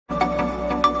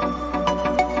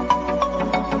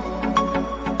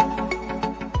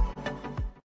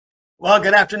Well,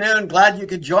 good afternoon. Glad you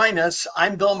could join us.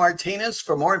 I'm Bill Martinez.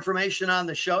 For more information on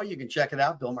the show, you can check it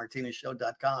out,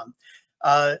 BillMartinezShow.com.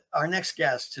 Our next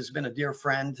guest has been a dear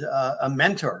friend, a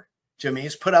mentor to me.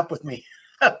 He's put up with me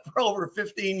for over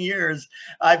 15 years.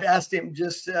 I've asked him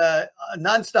just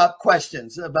nonstop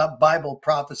questions about Bible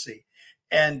prophecy.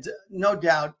 And no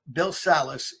doubt, Bill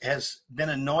Salus has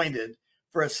been anointed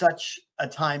for such a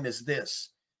time as this.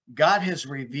 God has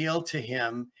revealed to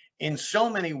him in so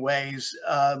many ways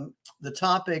the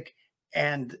topic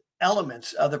and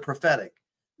elements of the prophetic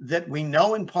that we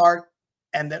know in part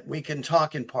and that we can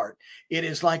talk in part. It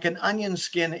is like an onion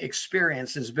skin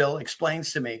experience, as Bill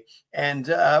explains to me. And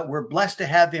we're blessed to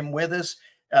have him with us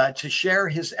to share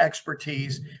his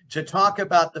expertise, to talk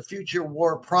about the future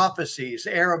war prophecies,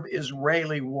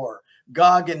 Arab-Israeli war,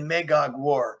 Gog and Magog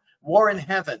war, war in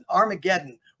heaven,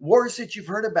 Armageddon, wars that you've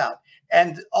heard about.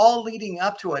 And all leading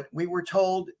up to it, we were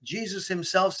told, Jesus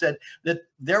himself said that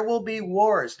there will be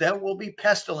wars, there will be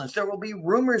pestilence, there will be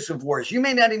rumors of wars. You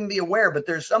may not even be aware, but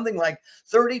there's something like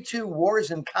 32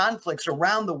 wars and conflicts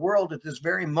around the world at this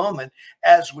very moment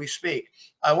as we speak.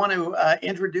 I want to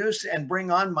introduce and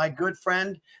bring on my good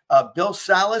friend, Bill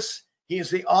Salus. He is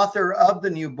the author of the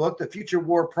new book, The Future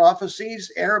War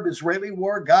Prophecies, Arab-Israeli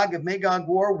War, Gog and Magog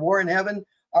War, War in Heaven,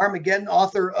 Armageddon,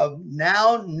 author of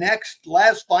Now, Next,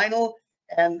 Last, Final,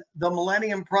 and the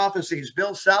Millennium Prophecies.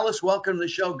 Bill Salus, welcome to the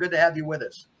show. Good to have you with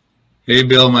us. Hey,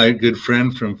 Bill, my good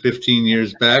friend from 15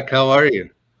 years back. How are you?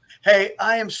 Hey,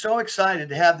 I am so excited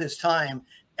to have this time.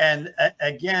 And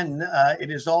again, it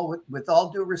is all with all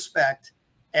due respect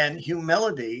and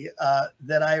humility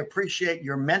that I appreciate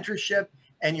your mentorship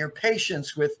and your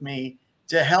patience with me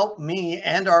to help me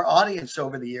and our audience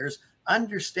over the years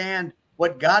understand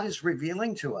what God is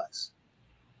revealing to us.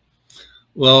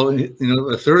 Well, you know,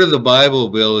 a third of the Bible,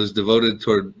 Bill, is devoted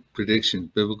toward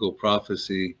prediction, biblical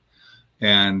prophecy.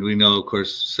 And we know, of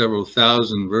course, several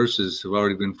thousand verses have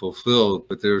already been fulfilled,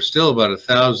 but there are still about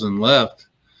 1,000 left,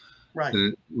 right, that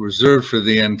are reserved for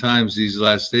the end times, these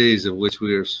last days, of which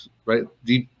we are right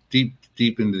deep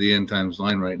into the end times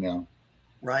line right now.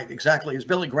 Right, exactly. As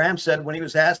Billy Graham said when he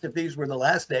was asked if these were the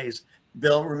last days,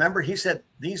 Bill, remember, he said,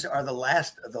 these are the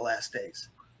last of the last days.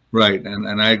 Right.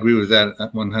 And I agree with that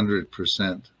 100%.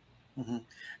 Mm-hmm.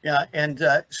 Yeah. And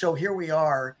so here we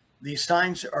are. These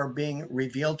signs are being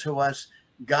revealed to us.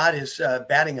 God is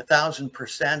batting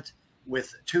 1,000%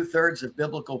 with 2/3 of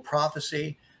biblical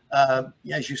prophecy.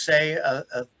 As you say,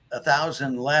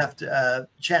 1,000 left.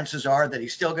 Chances are that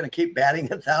he's still going to keep batting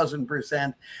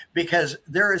 1,000% because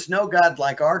there is no God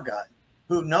like our God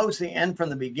who knows the end from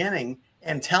the beginning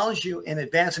and tells you in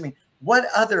advance. I mean, what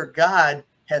other God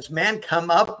has man come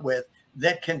up with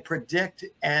that can predict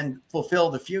and fulfill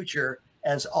the future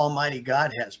as Almighty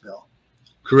God has, Bill?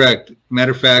 Correct.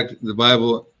 Matter of fact, the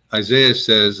Bible, Isaiah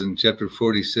says in chapter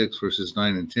 46, verses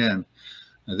 9 and 10,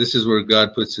 this is where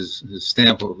God puts his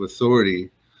stamp of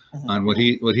authority on what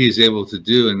he is able to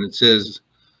do. And it says,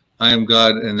 I am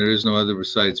God and there is no other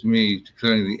besides me,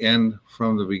 declaring the end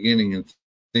from the beginning and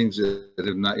things that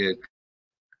have not yet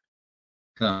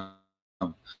come.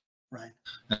 Right.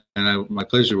 And my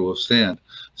pleasure will stand.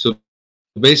 So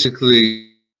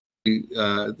basically,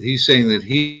 he's saying that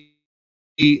he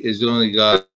is the only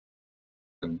God.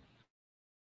 You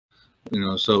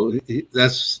know, so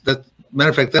that matter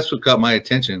of fact, that's what caught my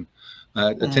attention.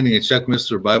 Attending a Chuck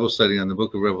Missler Bible study on the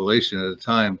book of Revelation at a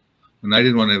time when I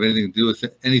didn't want to have anything to do with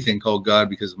anything called God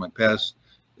because of my past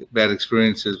bad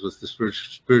experiences with the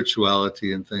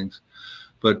spirituality and things.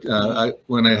 But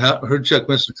when I heard Chuck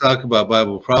Missler talk about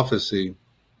Bible prophecy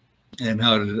and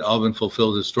how it had all been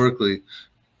fulfilled historically,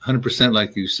 100%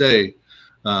 like you say,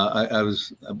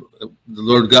 the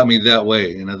Lord got me that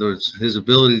way. In other words, his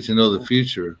ability to know the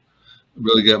future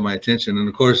really got my attention. And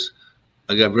of course,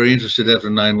 I got very interested after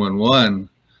 9/11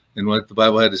 and what the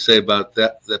Bible had to say about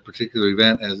that particular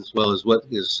event, as well as what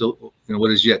is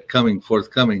what is yet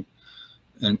forthcoming,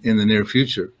 and in the near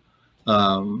future.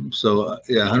 So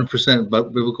yeah, 100%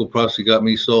 biblical prophecy got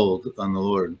me sold on the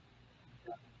Lord.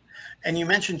 And you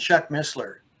mentioned Chuck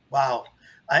Missler. Wow.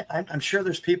 I'm sure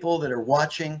there's people that are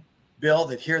watching, Bill,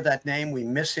 that hear that name. We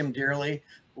miss him dearly.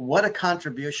 What a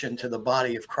contribution to the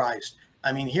body of Christ.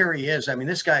 I mean, here he is. I mean,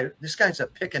 this guy's a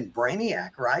picking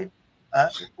brainiac, right? Yeah,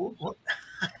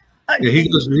 he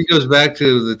goes back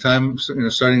to the time,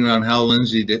 starting around Hal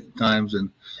Lindsey times.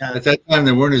 And at that time,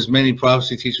 there weren't as many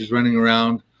prophecy teachers running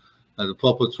around. The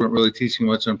pulpits weren't really teaching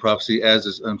much on prophecy, as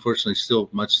is unfortunately still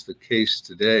much the case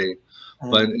today.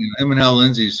 But him and Hal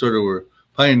Lindsey sort of were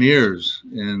pioneers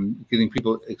in getting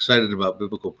people excited about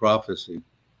biblical prophecy.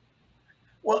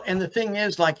 Well, and the thing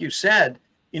is, like you said,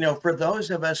 for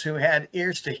those of us who had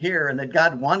ears to hear and that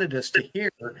God wanted us to hear,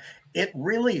 it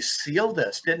really sealed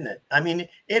us, didn't it? I mean,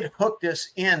 it hooked us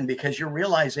in, because you're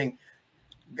realizing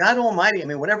God Almighty, I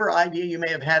mean, whatever idea you may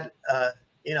have had,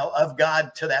 of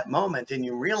God to that moment, and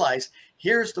you realize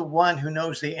here's the one who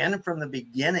knows the end from the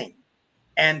beginning.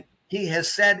 And he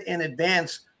has said in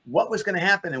advance what was going to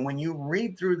happen. And when you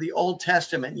read through the Old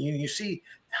Testament, you see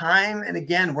time and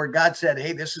again where God said,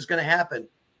 hey, this is going to happen.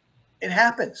 It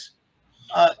happens.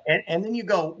 And then you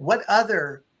go, what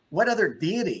other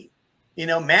deity,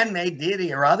 man-made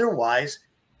deity or otherwise,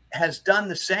 has done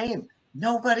the same?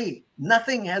 Nobody,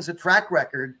 nothing has a track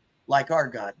record like our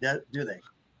God, do they?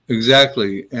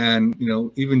 Exactly. And,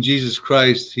 even Jesus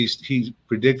Christ, he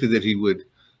predicted that he would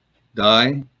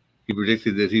die. He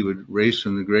predicted that he would raise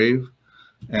from the grave.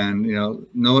 And,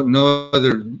 no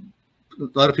other, a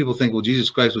lot of people think, well, Jesus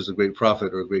Christ was a great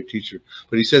prophet or a great teacher.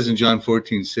 But he says in John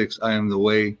 14:6, I am the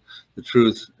way, the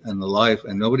truth, and the life,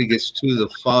 and nobody gets to the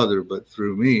Father but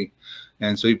through me.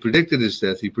 And so he predicted his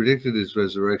death. He predicted his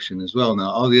resurrection as well.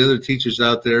 Now, all the other teachers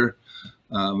out there,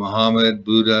 Muhammad,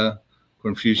 Buddha,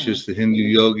 Confucius, the Hindu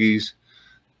yogis,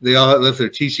 they all left their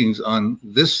teachings on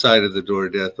this side of the door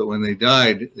of death. But when they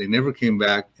died, they never came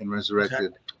back and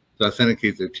resurrected to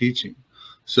authenticate their teaching.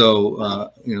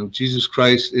 So, Jesus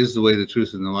Christ is the way, the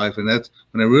truth, and the life. And that's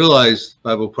when I realized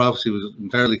Bible prophecy was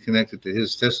entirely connected to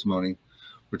his testimony.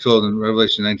 We're told in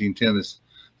Revelation 19:10, this,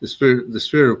 the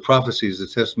spirit of prophecy is the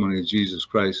testimony of Jesus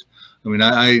Christ. I mean,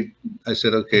 I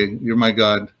said, okay, you're my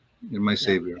God, you're my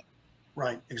Savior.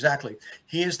 Right, exactly.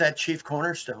 He is that chief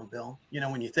cornerstone, Bill,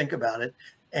 when you think about it.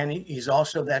 And he's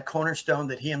also that cornerstone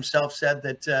that he himself said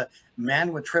that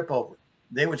man would trip over.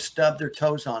 They would stub their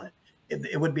toes on it.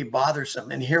 It would be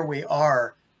bothersome. And here we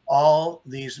are, all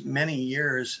these many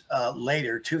years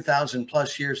later, 2,000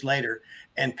 plus years later,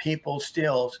 and people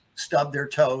still stub their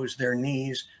toes, their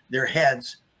knees, their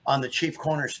heads on the chief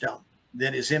cornerstone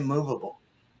that is immovable.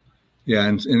 Yeah,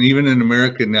 and even in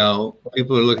America now,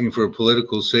 people are looking for a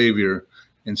political savior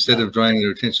instead of drawing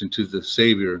their attention to the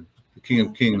Savior, the King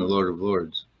of Kings, the Lord of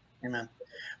Lords. Amen.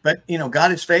 But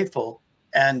God is faithful,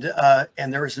 and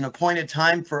there is an appointed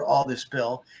time for all this,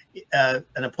 Bill. An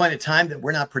appointed time that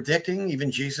we're not predicting. Even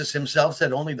Jesus himself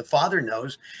said only the Father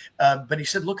knows. But he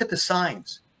said, look at the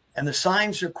signs. And the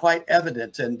signs are quite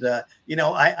evident. And,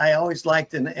 I always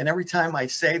liked, and every time I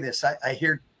say this, I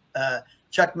hear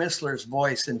Chuck Missler's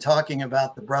voice in talking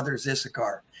about the brothers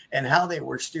Issachar and how they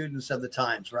were students of the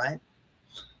times, right?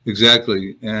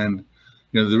 Exactly. And,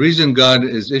 the reason God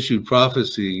has issued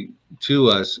prophecy to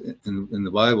us in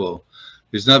the Bible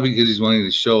is not because he's wanting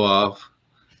to show off,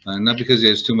 not because he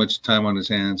has too much time on his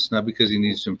hands, not because he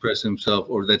needs to impress himself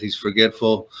or that he's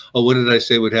forgetful. Oh, what did I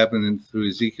say would happen through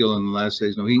Ezekiel in the last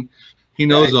days? No, he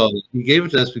knows all this. He gave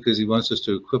it to us because he wants us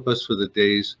to equip us for the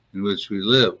days in which we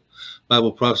live.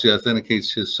 Bible prophecy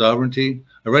authenticates his sovereignty.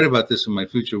 I write about this in my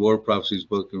Future War Prophecies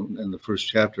book in the first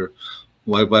chapter,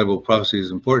 why Bible prophecy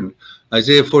is important.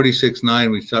 Isaiah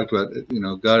 46:9, we talked about,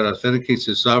 God authenticates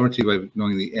his sovereignty by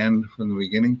knowing the end from the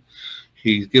beginning.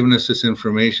 He's given us this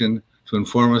information to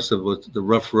inform us of what the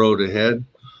rough road ahead.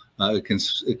 It can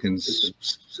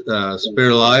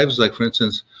spare lives. Like, for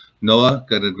instance, Noah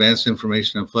got advanced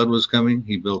information a flood was coming.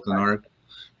 He built an ark.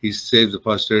 He saved the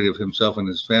posterity of himself and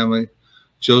his family.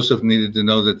 Joseph needed to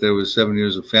know that there was 7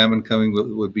 years of famine coming, but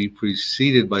would be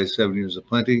preceded by 7 years of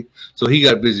plenty. So he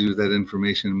got busy with that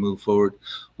information and moved forward.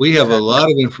 We have a lot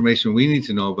of information we need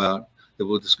to know about that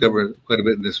we'll discover quite a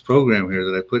bit in this program here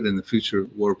that I put in the Future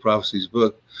War Prophecies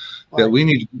book that we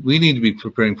need to be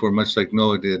preparing for, much like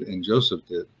Noah did and Joseph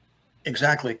did.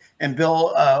 Exactly. And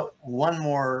Bill, one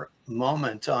more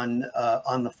moment on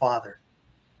the Father.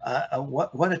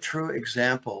 What a true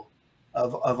example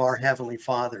of our Heavenly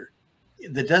Father,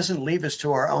 that doesn't leave us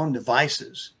to our own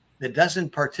devices, that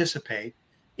doesn't participate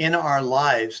in our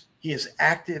lives. He is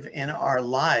active in our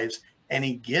lives, and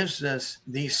he gives us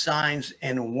these signs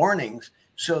and warnings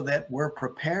so that we're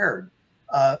prepared.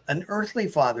 An earthly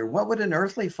father, what would an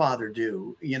earthly father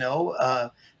do?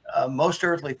 Most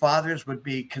earthly fathers would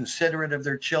be considerate of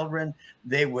their children.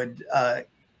 They would,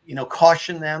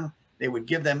 caution them. They would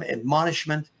give them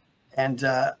admonishment. And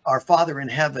our Father in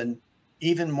heaven,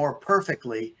 even more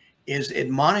perfectly, is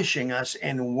admonishing us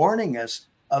and warning us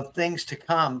of things to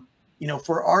come,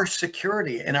 for our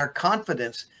security and our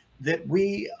confidence that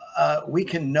we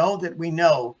can know that we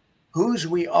know whose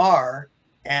we are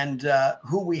and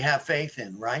who we have faith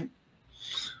in, right?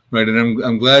 Right, and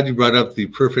I'm glad you brought up the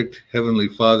perfect Heavenly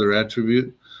Father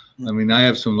attribute. I mean, I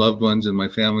have some loved ones in my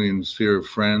family and sphere of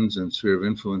friends and sphere of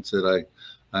influence that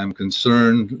I'm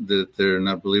concerned that they're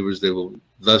not believers. They will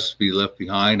thus be left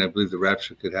behind. I believe the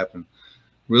rapture could happen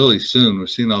really soon. We're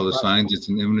seeing all the signs. It's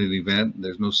an imminent event.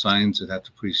 There's no signs that have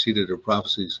to precede it or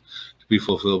prophecies to be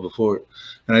fulfilled before it.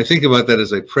 And I think about that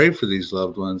as I pray for these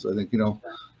loved ones. I think, you know,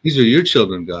 these are your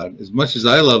children, God. As much as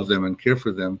I love them and care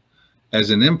for them as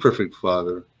an imperfect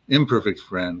father, imperfect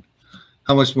friend,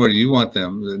 how much more do you want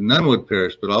them? That none would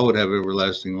perish, but all would have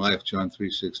everlasting life, John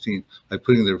 3:16, by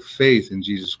putting their faith in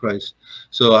Jesus Christ.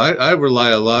 So I rely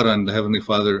a lot on the Heavenly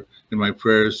Father in my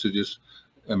prayers to just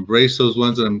embrace those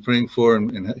ones that I'm praying for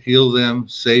and heal them,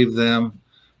 save them,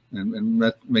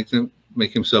 and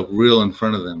make himself real in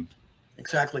front of them.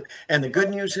 Exactly. And the good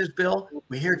news is, Bill,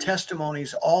 we hear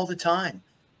testimonies all the time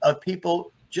of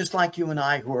people just like you and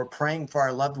I who are praying for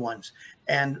our loved ones.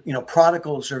 And, you know,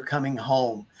 prodigals are coming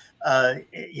home.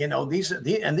 You know,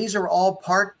 these are all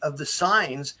part of the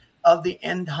signs of the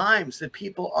end times, that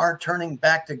people are turning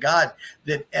back to God,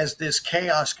 that as this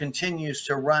chaos continues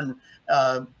to run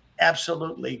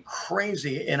absolutely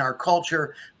crazy in our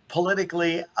culture,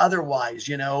 politically, otherwise,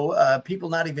 you know, people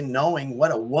not even knowing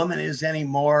what a woman is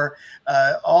anymore,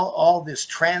 all this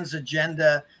trans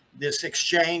agenda, this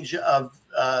exchange of,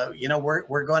 you know,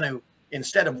 we're going to,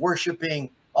 instead of worshiping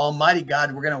Almighty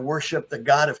God, we're going to worship the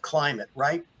God of climate,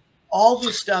 right? All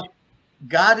this stuff,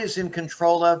 God is in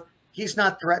control of. He's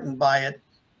not threatened by it.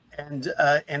 And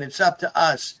it's up to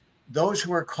us, those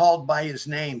who are called by his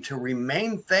name, to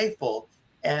remain faithful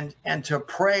and to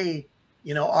pray,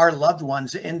 you know, our loved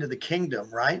ones into the kingdom,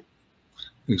 right?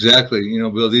 Exactly. You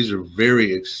know, Bill, these are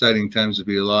very exciting times to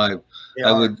be alive.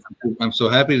 I'm so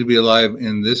happy to be alive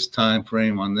in this time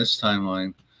frame, on this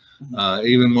timeline,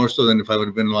 even more so than if I would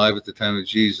have been alive at the time of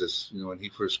Jesus, you know, when he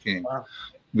first came. Wow.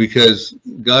 Because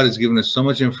God has given us so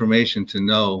much information to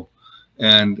know.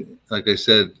 And like I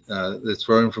said, that's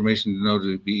for our information to know,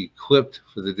 to be equipped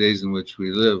for the days in which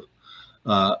we live.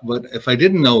 But if I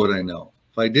didn't know what I know,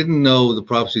 if I didn't know the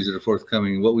prophecies that are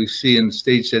forthcoming, what we see in the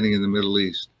stage setting in the Middle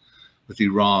East with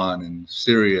Iran and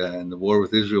Syria and the war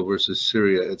with Israel versus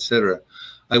Syria, etc.,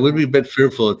 I would be a bit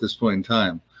fearful at this point in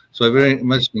time. So I very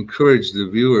much encourage the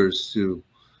viewers to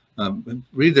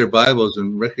read their Bibles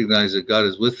and recognize that God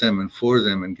is with them and for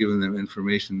them and giving them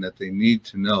information that they need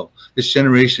to know. This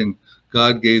generation,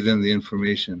 God gave them the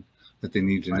information that they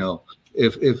need to know.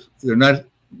 If they're not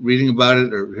reading about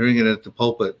it or hearing it at the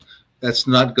pulpit, that's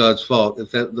not God's fault.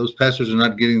 If those pastors are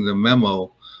not getting the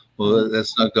memo, well,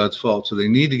 that's not God's fault. So they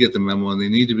need to get the memo, and they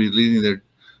need to be leading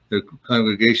their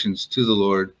congregations to the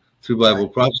Lord through Bible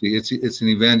prophecy. It's an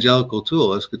evangelical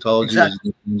tool. Eschatology is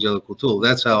an evangelical tool.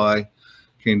 That's how I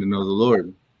came to know the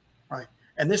Lord. Right.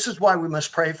 And this is why we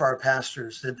must pray for our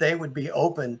pastors, that they would be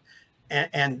open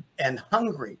and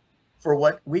hungry for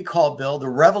what we call, Bill, the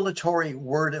revelatory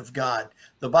word of God.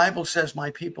 The Bible says,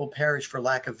 my people perish for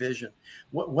lack of vision.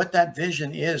 What that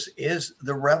vision is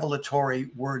the revelatory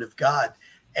word of God.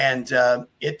 And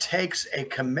it takes a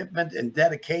commitment and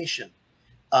dedication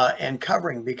and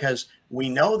covering, because we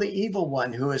know the evil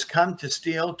one who has come to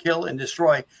steal, kill, and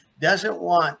destroy doesn't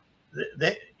want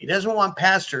he doesn't want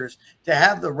pastors to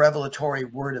have the revelatory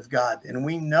word of God. And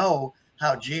we know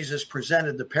how Jesus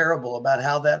presented the parable about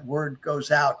how that word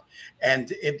goes out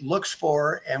and it looks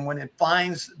for, and when it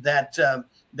finds that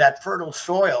that fertile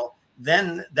soil,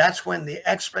 then that's when the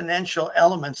exponential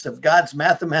elements of God's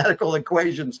mathematical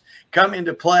equations come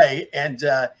into play, and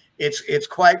it's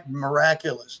quite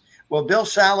miraculous. Well, Bill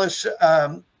Salus,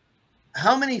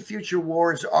 how many future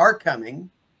wars are coming,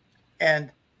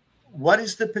 and what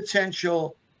is the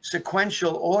potential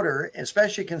sequential order,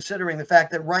 especially considering the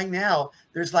fact that right now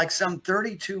there's like some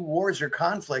 32 wars or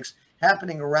conflicts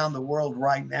happening around the world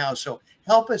right now? So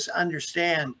help us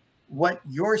understand what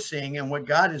you're seeing and what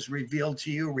God has revealed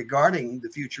to you regarding the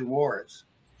future wars.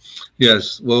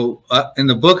 Yes. Well, in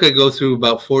the book, I go through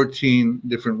about 14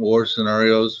 different war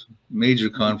scenarios, major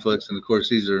conflicts. And of course,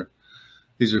 these are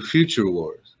future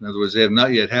wars. In other words, they have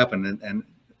not yet happened. And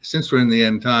since we're in the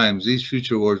end times, these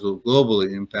future wars will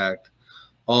globally impact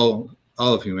all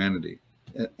of humanity.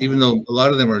 Even though a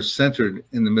lot of them are centered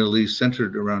in the Middle East,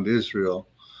 centered around Israel,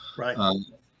 right?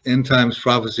 End times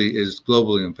prophecy is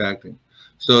globally impacting.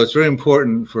 So it's very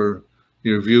important for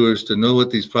your viewers to know what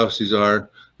these prophecies are.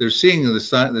 They're seeing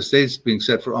the stage being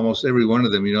set for almost every one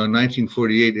of them. You know, in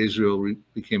 1948, Israel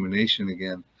became a nation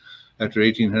again. After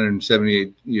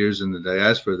 1878 years in the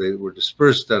diaspora, they were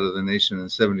dispersed out of the nation in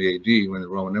 70 AD when the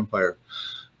Roman Empire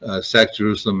sacked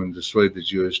Jerusalem and destroyed the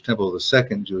Jewish temple, the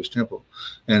second Jewish temple.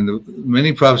 And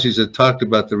many prophecies have talked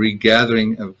about the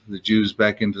regathering of the Jews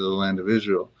back into the land of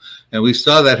Israel. And we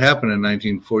saw that happen in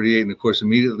 1948. And of course,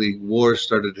 immediately war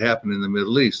started to happen in the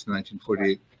Middle East. The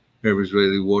 1948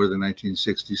 Arab-Israeli War, the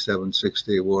 1967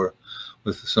 Six-Day War,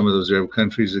 with some of those Arab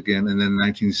countries again. And then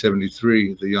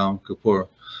 1973, the Yom Kippur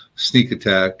sneak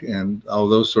attack and all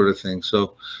those sort of things.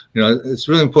 So, you know, it's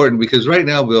really important because right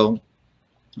now, Bill,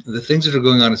 the things that are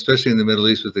going on, especially in the Middle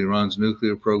East with Iran's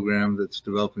nuclear program that's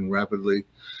developing rapidly,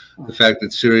 the fact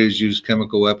that Syria's used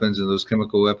chemical weapons and those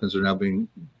chemical weapons are now being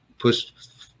pushed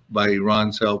by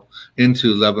Iran's help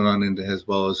into Lebanon, into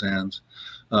Hezbollah's hands.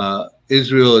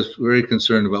 Israel is very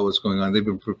concerned about what's going on. They've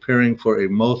been preparing for a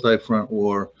multi-front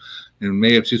war. In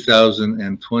May of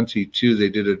 2022, they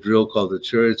did a drill called the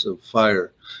Chariots of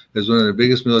Fire. It was one of the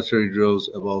biggest military drills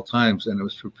of all times, and it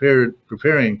was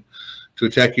preparing to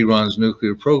attack Iran's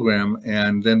nuclear program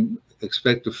and then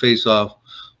expect to face off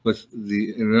with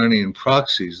the Iranian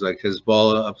proxies like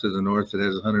Hezbollah up to the north that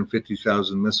has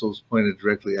 150,000 missiles pointed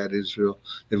directly at Israel.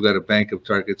 They've got a bank of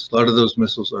targets. A lot of those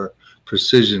missiles are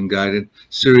precision guided.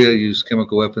 Syria used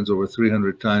chemical weapons over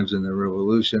 300 times in their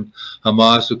revolution.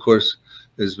 Hamas, of course,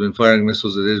 has been firing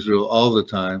missiles at Israel all the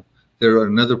time. They're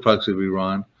another proxy of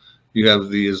Iran. You have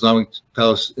the Islamic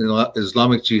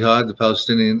Jihad, the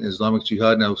Palestinian Islamic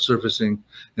Jihad, now surfacing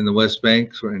in the West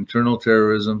Bank for internal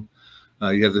terrorism.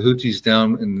 You have the Houthis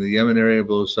down in the Yemen area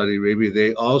below Saudi Arabia.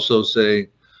 They also say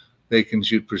they can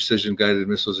shoot precision-guided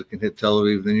missiles that can hit Tel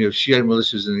Aviv. Then you have Shiite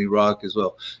militias in Iraq as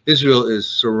well. Israel is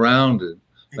surrounded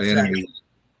by enemies.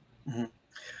 Mm-hmm.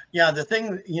 Yeah, the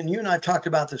thing, you and I have talked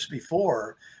about this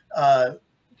before.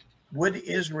 Would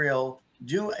Israel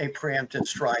do a preemptive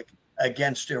strike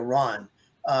against Iran?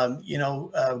 You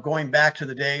know, going back to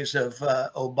the days of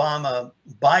Obama,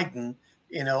 Biden,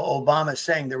 you know, Obama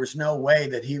saying there was no way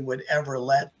that he would ever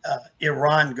let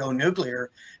Iran go nuclear.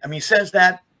 I mean, he says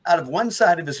that out of one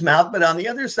side of his mouth, but on the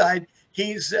other side,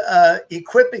 he's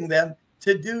equipping them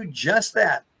to do just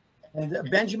that. And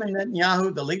Benjamin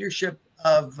Netanyahu, the leadership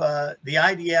of the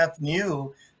IDF,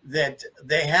 knew that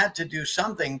they had to do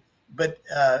something. But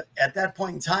at that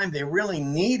point in time, they really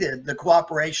needed the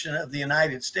cooperation of the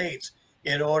United States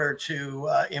in order to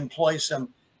employ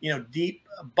some, you know, deep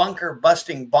bunker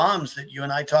busting bombs that you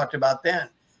and I talked about then.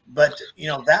 But, you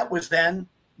know, that was then.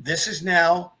 This is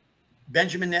now.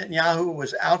 Benjamin Netanyahu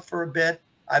was out for a bit.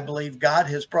 I believe God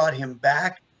has brought him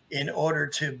back in order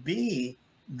to be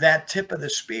that tip of the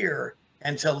spear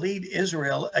and to lead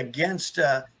Israel against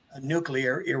a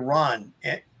nuclear Iran.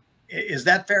 Is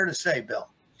that fair to say, Bill?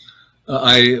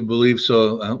 I believe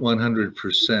so,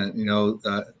 100%. You know,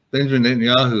 Benjamin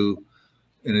Netanyahu,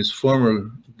 in his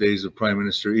former days of prime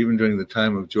minister, even during the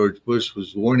time of George Bush,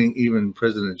 was warning even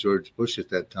President George Bush at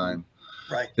that time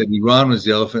that Iran was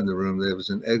the elephant in the room. There was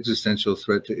an existential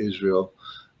threat to Israel.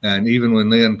 And even when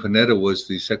Leon Panetta was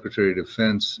the Secretary of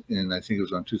Defense in, I think it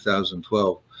was on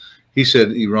 2012, he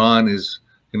said Iran is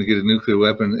going to get a nuclear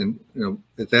weapon. And, you know,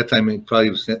 at that time, he probably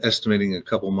was estimating a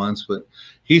couple months, but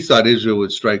he thought Israel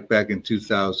would strike back in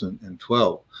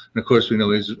 2012. And of course, we know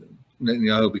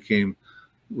Netanyahu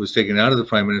was taken out of the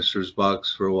prime minister's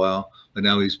box for a while, but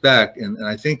now he's back. And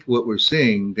I think what we're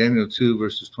seeing, Daniel 2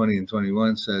 verses 20 and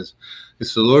 21 says,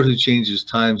 it's the Lord who changes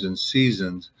times and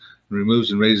seasons and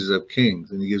removes and raises up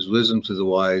kings, and he gives wisdom to the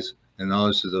wise and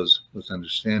knowledge to those with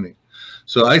understanding.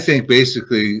 So I think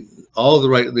basically all the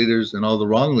right leaders and all the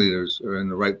wrong leaders are in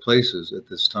the right places at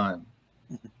this time.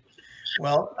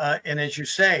 Well, and as you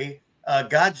say,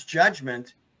 God's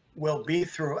judgment will be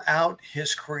throughout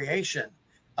his creation.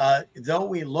 Though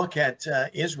we look at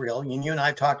Israel, and you and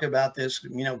I talked about this,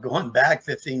 you know, going back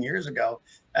 15 years ago,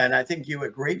 and I think you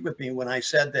agreed with me when I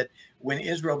said that when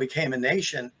Israel became a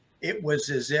nation, it was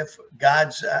as if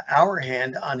God's hour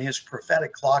hand on his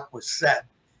prophetic clock was set.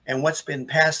 And what's been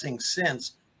passing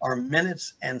since are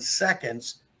minutes and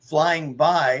seconds flying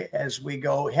by as we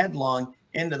go headlong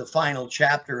into the final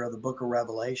chapter of the book of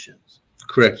Revelations.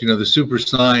 Correct. You know, the super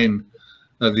sign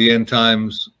of the end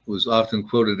times was often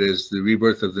quoted as the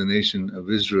rebirth of the nation of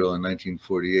Israel in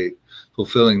 1948,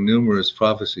 fulfilling numerous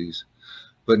prophecies.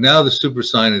 But now the super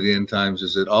sign of the end times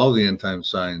is that all the end time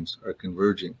signs are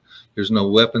converging. There's no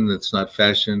weapon that's not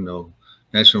fashioned, no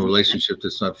national relationship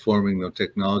that's not forming, no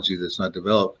technology that's not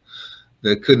developed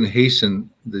that couldn't hasten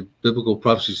the biblical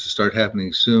prophecies to start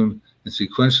happening soon and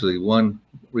sequentially, one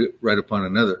right upon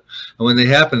another. And when they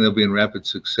happen, they'll be in rapid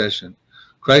succession.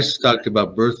 Christ talked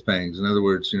about birth pangs. In other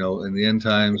words, you know, in the end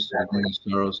times,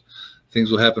 sorrows, things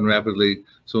will happen rapidly.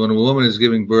 So when a woman is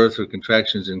giving birth, her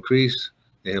contractions increase,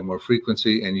 they have more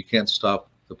frequency, and you can't stop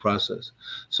the process.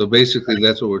 So basically,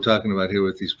 that's what we're talking about here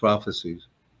with these prophecies.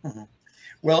 Mm-hmm.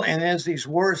 Well, and as these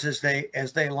wars, as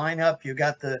they line up, you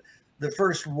got the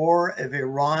first war of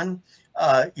Iran.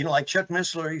 You know, like Chuck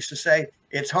Missler used to say,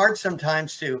 it's hard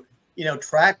sometimes to, you know,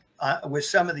 track with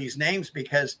some of these names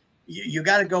because you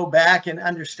got to go back and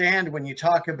understand when you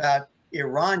talk about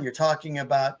Iran, you're talking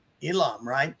about Elam,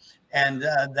 right? And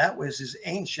that was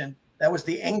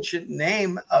the ancient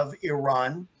name of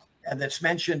Iran, and that's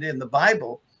mentioned in the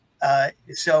Bible.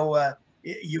 So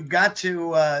you've got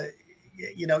to,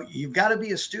 you've got to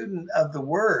be a student of the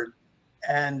Word,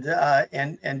 and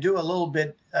do a little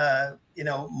bit,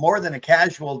 more than a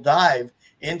casual dive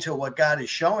into what God is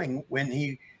showing when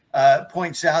He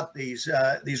points out these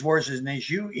wars, and as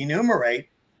you enumerate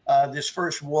this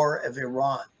first war of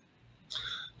Iran.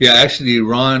 Yeah, actually,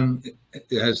 Iran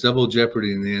has double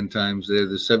jeopardy in the end times. They're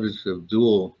the subject of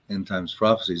dual end times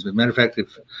prophecies. As a matter of fact,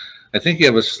 I think you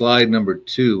have a slide number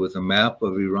 2 with a map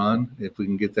of Iran. If we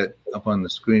can get that up on the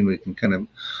screen, we can kind of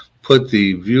put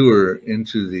the viewer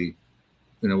into the,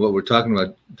 what we're talking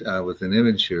about with an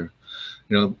image here.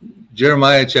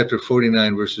 Jeremiah chapter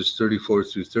 49, verses 34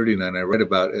 through 39, I read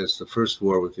about as the first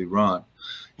war with Iran.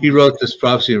 He wrote this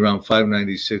prophecy around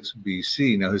 596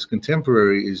 BC. Now, his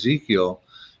contemporary Ezekiel,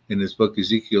 in his book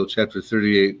Ezekiel chapter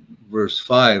 38, verse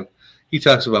 5, he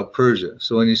talks about Persia.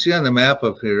 So when you see on the map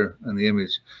up here on the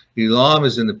image, Elam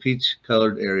is in the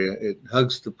peach-colored area. It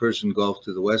hugs the Persian Gulf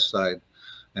to the west side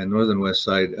and northern west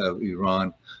side of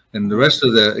Iran. And the rest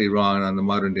of the Iran on the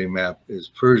modern-day map is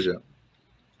Persia.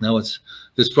 Now,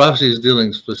 this prophecy is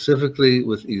dealing specifically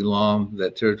with Elam,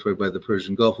 that territory by the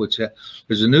Persian Gulf, which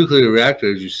there's a nuclear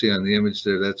reactor, as you see on the image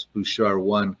there. That's Bushehr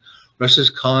 1. Russia's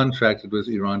contracted with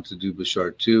Iran to do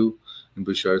Bushehr 2 and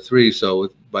Bushehr 3.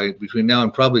 So between now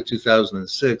and probably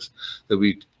 2006, there'll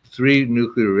be 3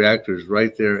 nuclear reactors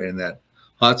right there in that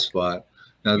hotspot.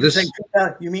 Now,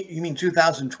 you mean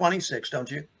 2026, don't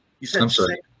you? You said I'm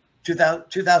sorry.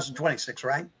 2026,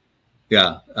 right?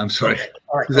 Yeah, I'm sorry. Okay.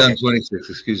 All right, 2026,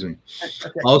 okay. Excuse me.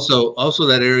 Okay. Also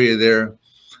that area there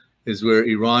is where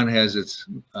Iran has its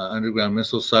underground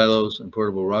missile silos and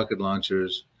portable rocket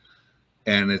launchers,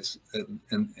 and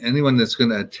anyone that's going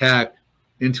to attack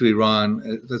into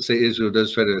Iran, let's say Israel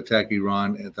does try to attack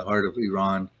Iran at the heart of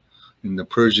Iran, in the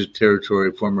Persia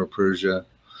territory, former Persia,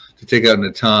 to take out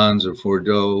Natanz or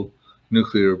Fordow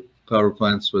nuclear power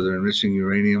plants where they're enriching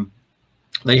uranium.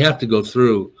 They have to go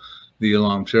through the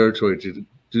Elam territory to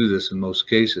do this in most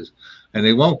cases. And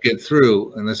they won't get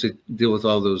through unless they deal with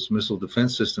all those missile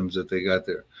defense systems that they got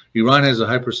there. Iran has a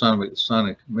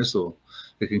hypersonic missile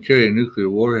that can carry a nuclear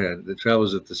warhead that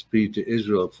travels at the speed to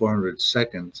Israel of 400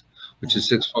 seconds, which is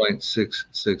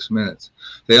 6.66 minutes.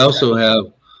 They also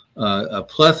have a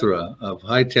plethora of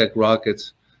high-tech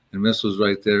rockets and missiles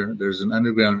right there. There's an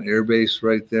underground air base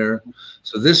right there.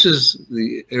 So this is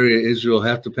the area Israel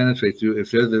have to penetrate through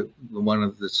if they're the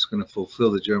one that's going to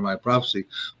fulfill the Jeremiah prophecy,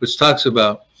 which talks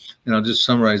about, and I'll just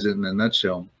summarize it in a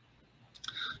nutshell.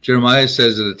 Jeremiah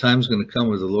says that a time is going to come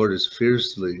where the Lord is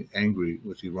fiercely angry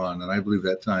with Iran, and I believe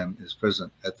that time is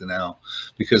present at the now,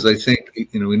 because I think,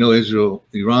 we know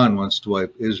Iran wants to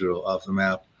wipe Israel off the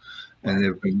map,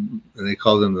 and they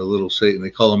call them the little Satan. They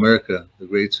call America the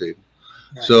great Satan.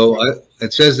 Right. So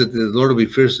it says that the Lord will be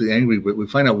fiercely angry, but we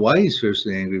find out why he's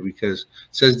fiercely angry, because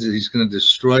it says that he's going to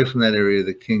destroy from that area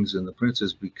the kings and the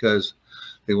princes because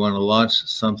they want to launch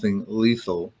something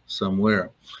lethal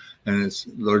somewhere. And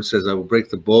the Lord says, I will break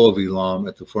the bow of Elam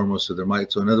at the foremost of their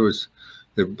might. So in other words,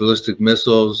 their ballistic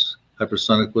missiles,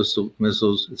 hypersonic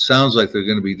missiles, it sounds like they're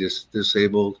going to be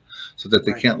disabled so that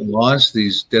they can't launch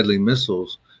these deadly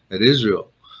missiles at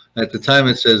Israel. At the time,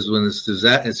 it says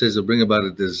it says it'll bring about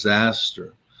a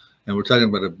disaster, and we're talking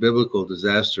about a biblical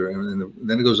disaster. And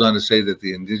then it goes on to say that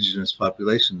the indigenous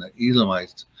population, the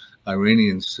Elamites,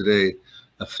 Iranians today,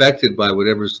 affected by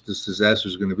whatever this disaster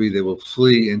is going to be, they will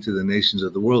flee into the nations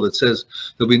of the world. It says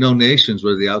there'll be no nations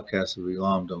where the outcasts of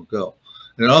Elam don't go.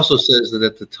 And it also says that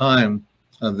at the time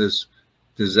of this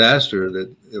disaster,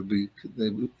 that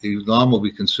Elam will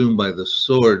be consumed by the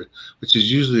sword, which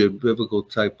is usually a biblical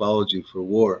typology for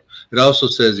war. It also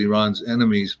says Iran's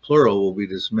enemies, plural, will be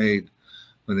dismayed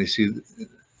when they see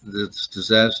this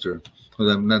disaster.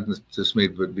 Well, not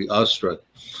dismayed, but be awestruck.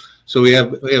 So we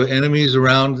have enemies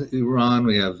around Iran.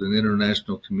 We have the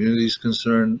international community's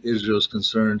concerned, Israel's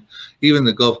concerned, even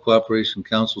the Gulf Cooperation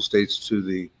Council states to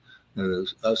the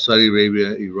Saudi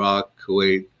Arabia, Iraq,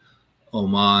 Kuwait,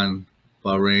 Oman,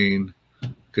 Bahrain,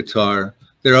 Qatar.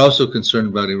 They're also concerned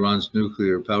about Iran's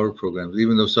nuclear power programs.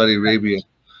 Even though Saudi Arabia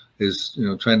is,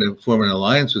 trying to form an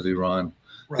alliance with Iran,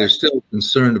 they're still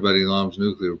concerned about Elam's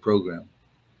nuclear program.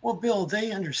 Well, Bill,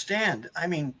 they understand. I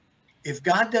mean, if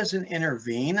God doesn't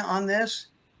intervene on this,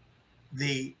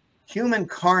 the human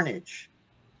carnage,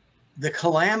 the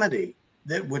calamity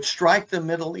that would strike the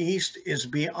Middle East is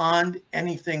beyond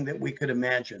anything that we could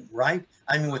imagine, right?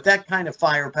 I mean, with that kind of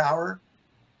firepower.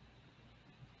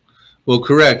 Well,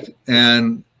 correct.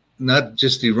 And not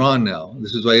just Iran now.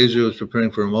 This is why Israel is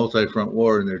preparing for a multi-front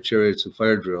war in their Chariots of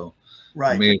Fire drill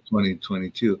in May of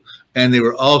 2022. And they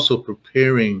were also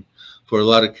preparing for a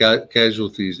lot of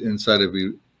casualties inside of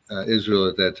Israel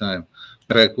at that time.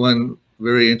 In fact, one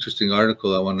very interesting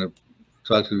article I want to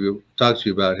talk to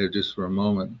you about here just for a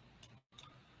moment.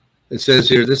 It says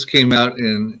here, this came out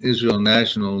in Israel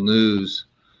National News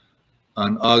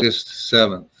on August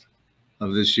 7th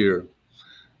of this year.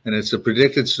 And it's a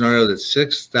predicted scenario that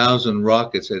 6,000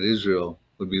 rockets at Israel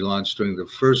would be launched during the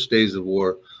first days of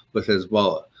war with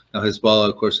Hezbollah. Now, Hezbollah,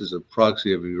 of course, is a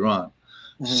proxy of Iran.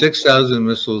 6,000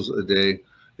 missiles a day.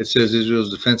 It says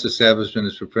Israel's defense establishment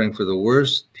is preparing for the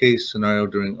worst case scenario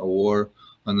during a war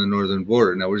on the northern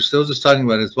border. Now, we're still just talking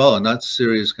about Hezbollah, not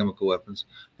Syria's chemical weapons,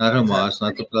 not Hamas,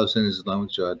 not the Palestinian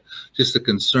Islamic Jihad, just the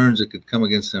concerns that could come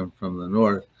against them from the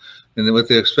north. And then what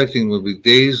they're expecting will be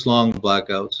days-long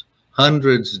blackouts,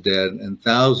 hundreds dead, and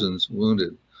thousands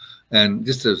wounded. And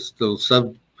just a little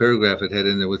sub-paragraph it had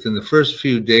in there, within the first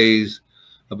few days,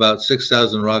 about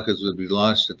 6,000 rockets would be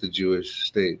launched at the Jewish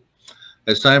state.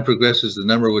 As time progresses, the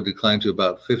number would decline to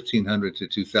about 1,500 to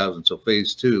 2,000. So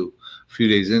phase two, a few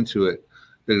days into it,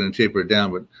 they're going to taper it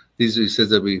down. But these, he says,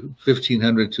 there'll be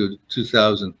 1,500 to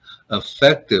 2,000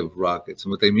 effective rockets.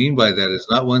 And what they mean by that is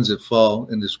not ones that fall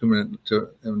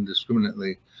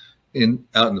indiscriminately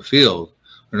out in the field,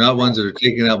 or not ones that are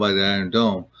taken out by the Iron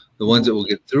Dome, the ones that will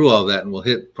get through all that and will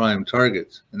hit prime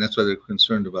targets. And that's why they're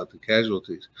concerned about the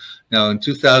casualties. Now, in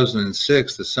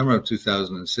 2006, the summer of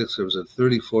 2006, there was a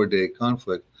 34-day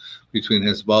conflict between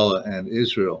Hezbollah and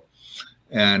Israel.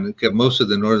 And it kept most of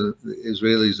the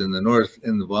Israelis in the north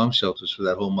in the bomb shelters for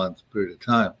that whole month period of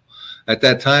time. At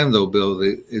that time, though, Bill,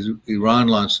 Iran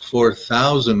launched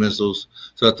 4,000 missiles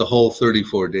throughout the whole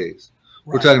 34 days.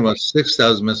 Right. We're talking about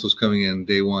 6,000 missiles coming in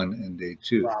day one and day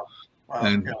two.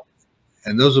 Wow.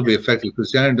 And those will be effective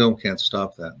because the Iron Dome can't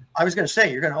stop that. I was going to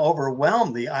say, you're going to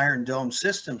overwhelm the Iron Dome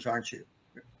systems, aren't you?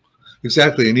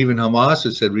 Exactly. And even Hamas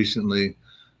has said recently,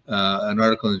 an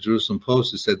article in the Jerusalem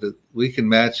Post has said that we can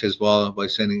match Hezbollah by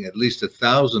sending at least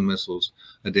 1,000 missiles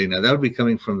a day. Now, that would be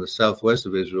coming from the southwest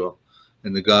of Israel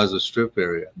in the Gaza Strip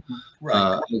area.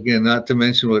 Right. Again, not to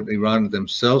mention what Iran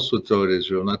themselves would throw at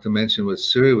Israel, not to mention what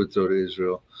Syria would throw to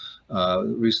Israel. A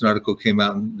recent article came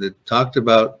out that talked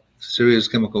about Syria's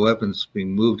chemical weapons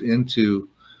being moved into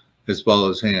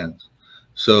Hezbollah's hands.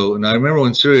 So, and I remember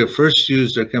when Syria first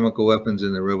used their chemical weapons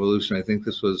in the revolution, I think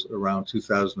this was around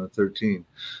 2013,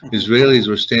 Israelis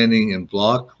were standing in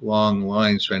block-long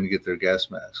lines trying to get their gas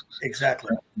masks.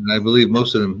 Exactly. And I believe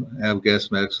most of them have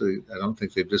gas masks. I don't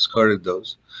think they've discarded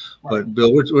those. Right. But,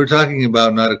 Bill, we're talking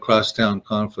about not a crosstown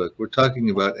conflict. We're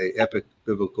talking about an epic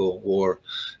biblical war.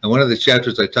 And one of the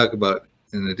chapters I talk about,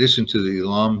 in addition to the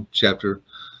Elam chapter,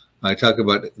 I talk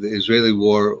about the Israeli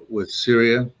war with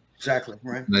Syria. Exactly,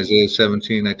 right. In Isaiah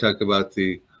 17, I talk about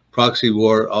the proxy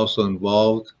war also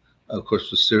involved. Of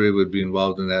course, Syria would be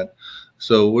involved in that.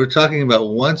 So we're talking about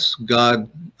once God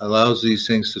allows these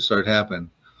things to start happening,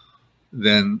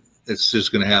 then it's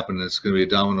just going to happen. It's going to be a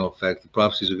domino effect. The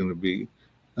prophecies are going to be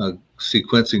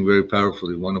sequencing very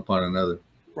powerfully, one upon another.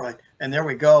 Right. And there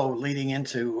we go, leading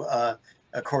into,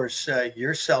 of course,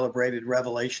 your celebrated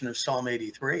revelation of Psalm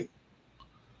 83.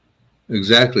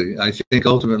 Exactly. I think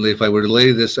ultimately, if I were to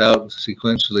lay this out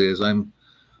sequentially, as I'm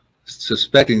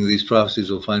suspecting these prophecies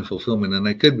will find fulfillment, and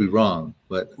I could be wrong,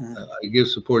 but I give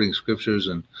supporting scriptures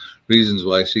and reasons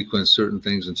why I sequence certain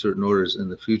things in certain orders in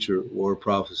the Future War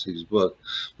Prophecies book.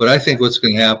 But I think what's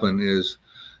going to happen is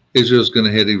Israel's going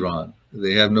to hit Iran.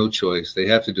 They have no choice. They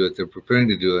have to do it. They're preparing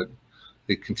to do it.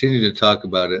 They continue to talk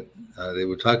about it. They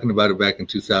were talking about it back in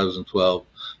 2012.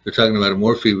 They're talking about it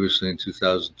more feverishly in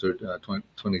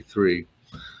 2023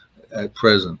 at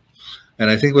present. And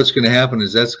I think what's going to happen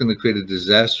is that's going to create a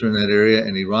disaster in that area,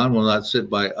 and Iran will not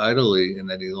sit by idly in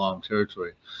that Elam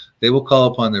territory. They will call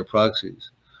upon their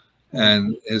proxies.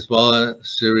 And Hezbollah,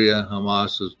 Syria,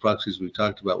 Hamas, those proxies we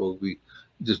talked about, will be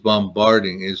just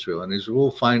bombarding Israel. And Israel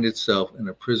will find itself in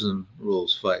a prison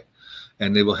rules fight.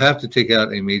 And they will have to take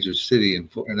out a major city, and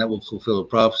that will fulfill a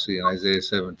prophecy in Isaiah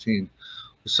 17,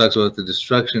 which talks about the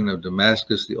destruction of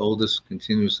Damascus, the oldest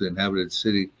continuously inhabited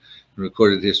city in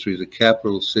recorded history, the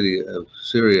capital city of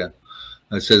Syria.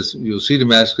 It says, you'll see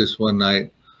Damascus one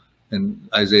night in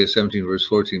Isaiah 17, verse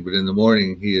 14, but in the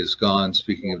morning he is gone,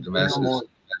 speaking of Damascus.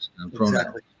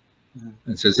 Exactly.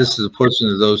 And says, this is a portion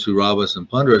of those who rob us and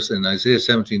plunder us. And Isaiah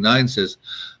 17:9 says,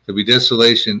 there'll be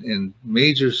desolation in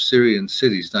major Syrian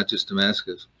cities, not just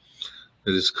Damascus,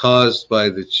 that is caused by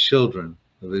the children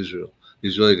of Israel, the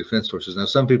Israeli Defense Forces. Now,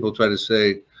 some people try to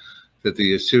say that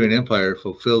the Assyrian Empire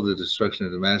fulfilled the destruction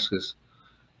of Damascus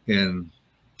in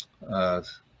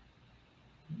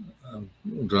I'm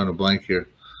drawing a blank here.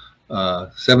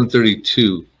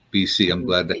 732 BC. I'm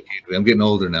glad that came to me. I'm getting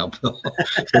older now, Bill.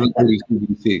 732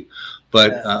 BC.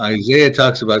 But Isaiah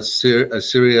talks about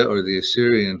Assyria or the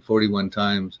Assyrian 41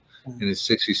 times in his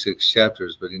 66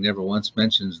 chapters, but he never once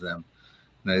mentions them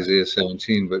in Isaiah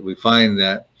 17. But we find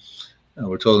that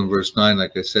we're told in verse 9,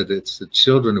 like I said, that it's the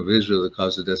children of Israel that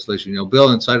caused the desolation. You know,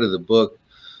 Bill, inside of the book,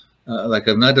 like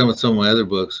I've not done with some of my other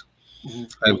books,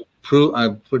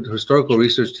 I've put historical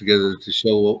research together to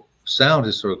show sound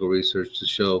historical research to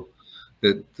show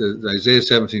that the Isaiah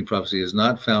 17 prophecy has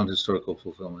not found historical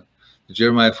fulfillment. The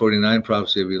Jeremiah 49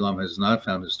 prophecy of Elam has not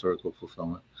found historical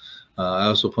fulfillment. I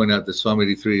also point out that Psalm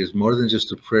 83 is more than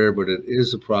just a prayer, but it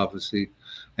is a prophecy,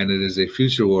 and it is a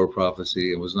future war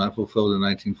prophecy. It was not fulfilled in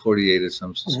 1948, as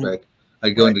some suspect. I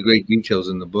go into great details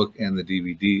in the book and the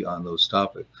DVD on those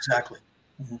topics. Exactly.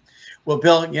 Well,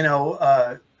 Bill, you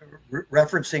know,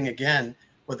 referencing again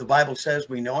what the Bible says,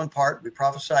 we know in part, we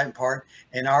prophesy in part,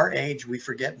 in our age, we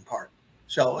forget in part.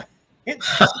 So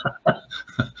it's just,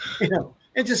 you know,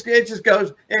 it just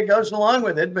goes along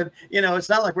with it. But, you know, it's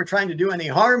not like we're trying to do any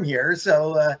harm here.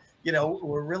 So, you know,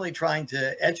 we're really trying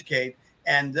to educate.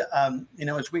 And, you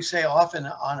know, as we say often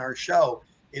on our show,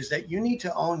 is that you need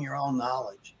to own your own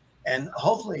knowledge. And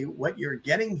hopefully what you're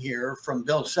getting here from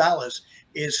Bill Salus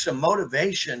is some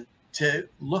motivation to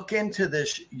look into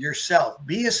this yourself.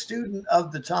 Be a student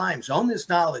of the times. Own this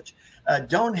knowledge.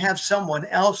 Don't have someone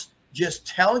else just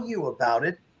tell you about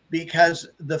it, because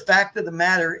the fact of the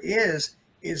matter is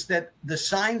that the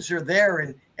signs are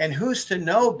there. And who's to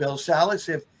know, Bill Salus,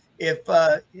 if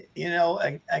you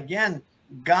know, again,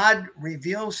 God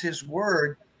reveals his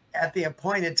word at the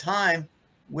appointed time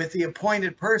with the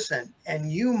appointed person, and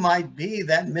you might be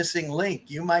that missing link.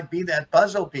 You might be that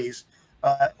puzzle piece,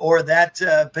 or that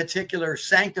particular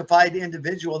sanctified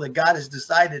individual that God has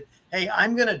decided, hey,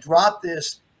 I'm going to drop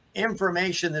this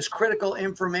information, this critical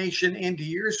information into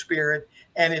your spirit,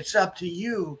 and it's up to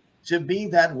you to be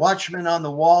that watchman on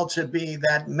the wall, to be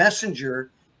that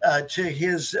messenger to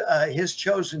his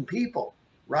chosen people,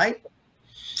 right?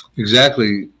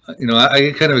 Exactly. You know, I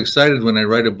get kind of excited when I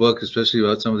write a book, especially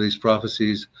about some of these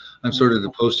prophecies. I'm sort of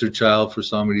the poster child for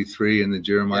Psalm 83 and the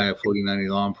Jeremiah 49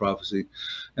 Elam prophecy.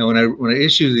 And when I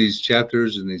issue these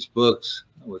chapters and these books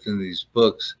within these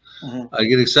books, I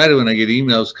get excited when I get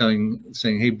emails coming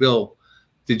saying, hey, Bill,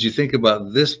 did you think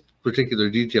about this particular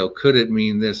detail? Could it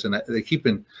mean this? And they keep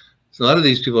in. So a lot of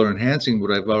these people are enhancing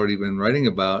what I've already been writing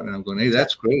about. And I'm going, hey,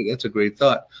 that's great. That's a great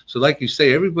thought. So like you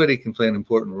say, everybody can play an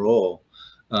important role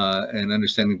in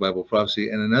understanding Bible prophecy.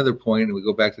 And another point, and we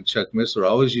go back to Chuck Missler,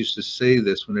 always used to say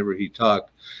this whenever he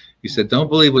talked. He said, don't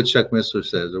believe what Chuck Missler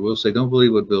says, or we'll say, don't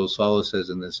believe what Bill Salus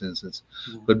says in this instance,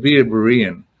 but be a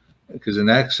Berean. Because in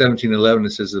Acts 17:11,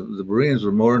 it says that the Bereans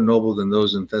were more noble than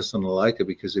those in Thessalonica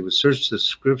because they would search the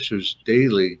scriptures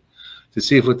daily to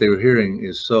see if what they were hearing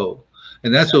is so.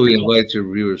 And that's what we invite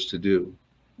your viewers to do.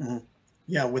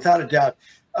 Yeah, without a doubt.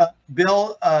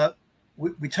 Bill,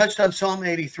 we touched on Psalm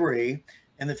 83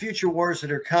 and the future wars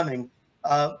that are coming.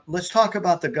 Let's talk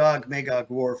about the Gog-Magog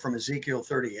war from Ezekiel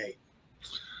 38.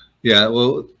 Yeah,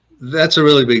 well, that's a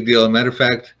really big deal. As a matter of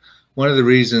fact, one of the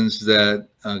reasons that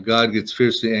God gets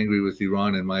fiercely angry with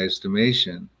Iran, in my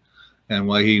estimation, and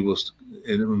why he will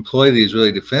employ the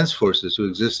Israeli defense forces who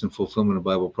exist in fulfillment of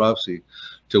Bible prophecy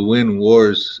to win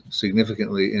wars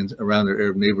significantly around their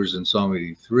Arab neighbors in Psalm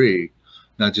 83,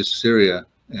 not just Syria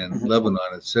and Lebanon,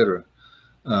 etc.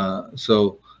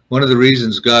 So one of the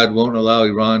reasons God won't allow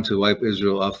Iran to wipe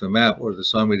Israel off the map, or the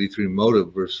Psalm 83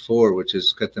 motive, verse 4, which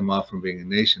is cut them off from being a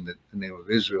nation, that the name of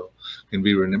Israel can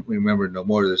be remembered no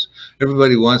more.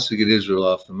 Everybody wants to get Israel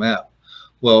off the map.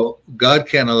 Well, God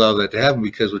can't allow that to happen,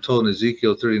 because we're told in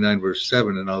Ezekiel 39, verse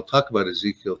 7, and I'll talk about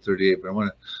Ezekiel 38, but I want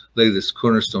to lay this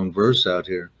cornerstone verse out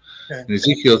here. Okay. In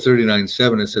Ezekiel 39,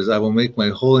 7, it says, I will make my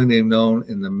holy name known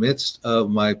in the midst of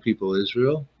my people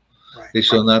Israel. They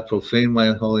shall not profane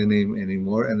my holy name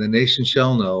anymore, and the nation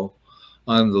shall know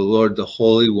I'm the Lord, the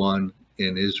Holy One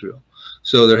in Israel.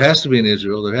 So there has to be in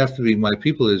Israel, there have to be my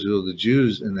people Israel, the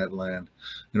Jews in that land,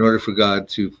 in order for God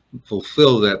to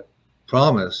fulfill that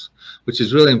promise, which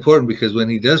is really important, because when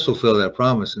he does fulfill that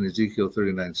promise in Ezekiel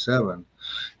 39:7,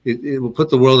 it will put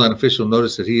the world on official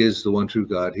notice that he is the one true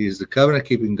God. He is the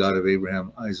covenant-keeping God of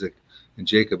Abraham, Isaac, and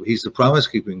Jacob. He's the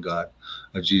promise-keeping God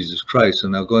of Jesus Christ. So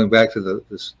now going back to the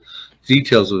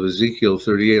details of Ezekiel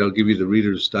 38, I'll give you the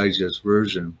Reader's Digest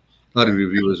version. A lot of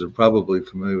your viewers are probably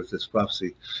familiar with this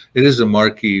prophecy. It is a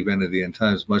marquee event of the end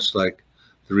times, much like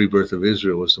the rebirth of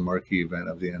Israel was the marquee event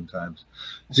of the end times.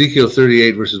 Ezekiel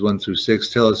 38, verses 1 through 6,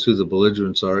 tell us who the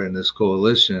belligerents are in this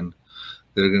coalition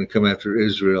that are going to come after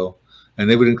Israel. And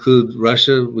they would include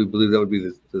Russia. We believe that would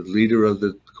be the leader of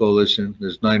the coalition.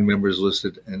 There's 9 members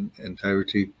listed in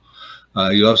entirety.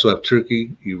 You also have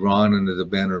Turkey, Iran under the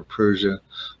banner of Persia.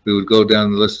 We would go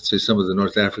down the list and say some of the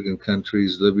North African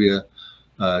countries, Libya,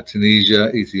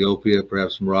 Tunisia, Ethiopia,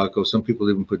 perhaps Morocco. Some people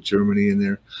even put Germany in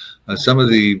there. Some of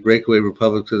the breakaway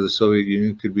republics of the Soviet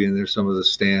Union could be in there, some of the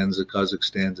stands, the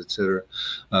Kazakhstans, etc.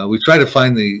 We try to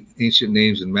find the ancient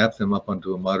names and map them up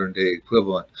onto a modern day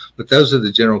equivalent, but those are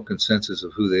the general consensus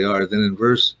of who they are. Then in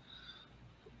verse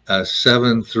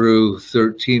 7 through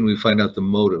 13, we find out the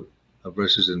motive of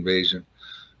Russia's invasion.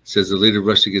 It says the leader of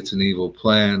Russia gets an evil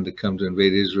plan to come to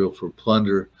invade Israel for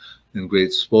plunder and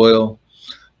great spoil.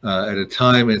 At a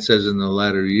time, it says in the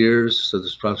latter years, so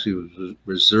this prophecy was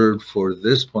reserved for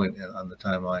this point on the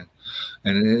timeline.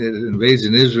 And it invades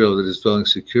in Israel that is dwelling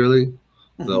securely,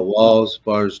 without walls,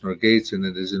 bars, nor gates, and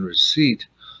it is in receipt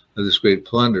of this great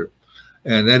plunder.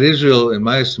 And that Israel, in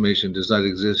my estimation, does not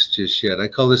exist just yet. I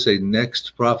call this a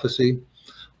next prophecy,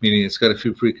 meaning it's got a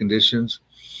few preconditions.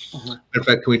 In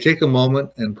fact, can we take a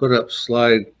moment and put up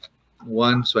slide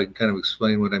 1 so I can kind of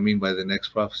explain what I mean by the next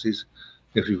prophecies,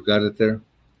 if you've got it there?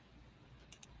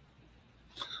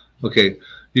 Okay,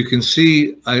 you can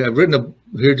see I've written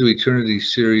a Here to Eternity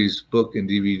series book and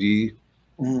DVD,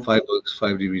 5 books,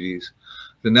 5 DVDs.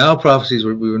 The now prophecies,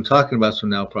 we've been talking about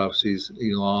some now prophecies,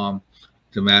 Elam,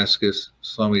 Damascus,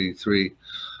 Psalm 83.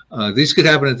 These could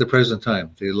happen at the present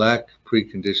time. They lack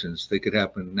preconditions. They could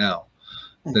happen now.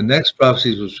 The next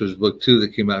prophecies, which was book 2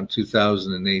 that came out in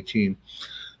 2018,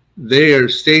 they are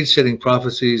stage-setting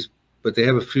prophecies, but they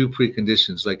have a few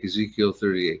preconditions, like Ezekiel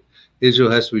 38.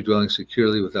 Israel has to be dwelling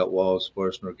securely without walls,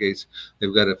 bars, nor gates.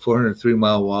 They've got a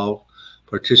 403-mile wall,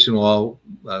 partition wall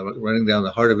running down the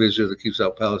heart of Israel that keeps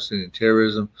out Palestinian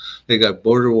terrorism. They got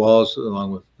border walls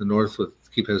along with the north to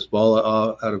keep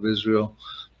Hezbollah out of Israel.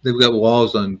 They've got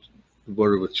walls on the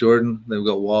border with Jordan. They've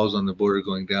got walls on the border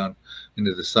going down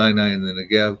into the Sinai and the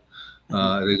Negev.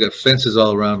 They've got fences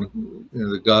all around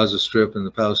the Gaza Strip and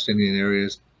the Palestinian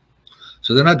areas.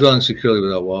 So they're not dwelling securely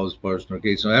without walls, bars, nor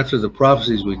gates. Now, after the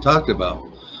prophecies we talked about,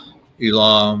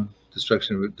 Elam,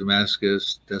 destruction of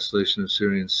Damascus, desolation of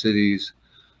Syrian cities,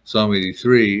 Psalm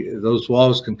 83, those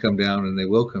walls can come down, and they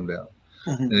will come down.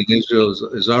 And Israel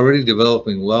is already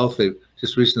developing wealth. They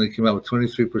just recently came out with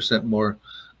 23% more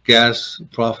gas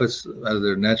profits out of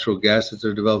their natural gas that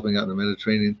they're developing out in the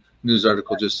Mediterranean. News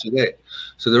article just today.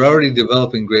 So they're already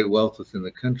developing great wealth within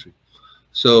the country.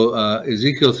 So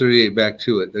Ezekiel 38, back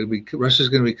to it. Russia's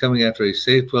going to be coming after a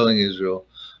safe-dwelling Israel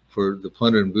for the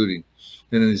plunder and booty.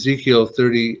 And in Ezekiel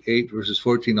 38, verses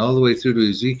 14, all the way through to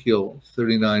Ezekiel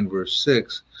 39, verse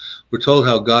 6, we're told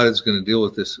how God is going to deal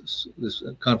with this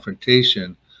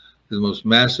confrontation, the most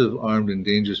massive, armed, and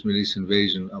dangerous Mideast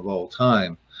invasion of all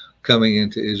time, coming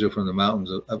into Israel from the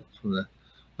mountains, up from the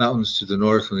mountains to the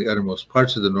north, from the uttermost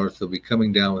parts of the north. They'll be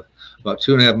coming down with about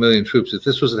 2.5 million troops. If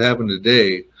this was to happen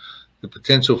today, the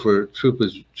potential for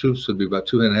troops would be about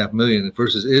 2.5 million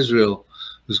versus Israel,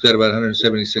 who's got about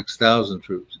 176,000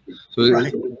 troops. So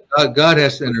right. God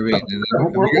has to intervene.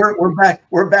 And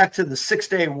we're back to the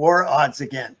 6-day war odds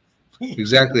again.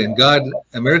 Exactly, and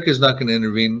America is not going to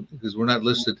intervene because we're not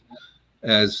listed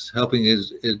as helping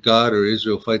God or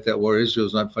Israel fight that war.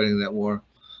 Israel's not fighting that war.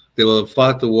 They will have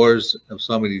fought the wars of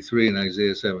Psalm 83 and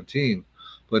Isaiah 17.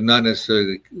 But not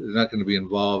necessarily, they're not going to be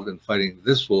involved in fighting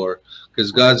this war,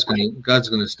 because God's going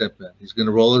to step in. He's going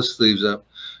to roll his sleeves up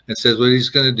and says what he's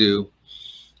going to do,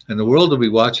 and the world will be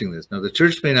watching this. Now, the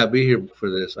church may not be here for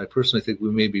this. I personally think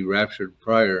we may be raptured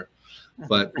prior,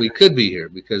 but we could be here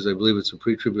because I believe it's a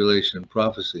pre-tribulation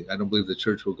prophecy. I don't believe the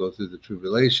church will go through the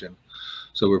tribulation.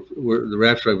 So the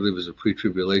rapture, I believe, is a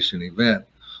pre-tribulation event.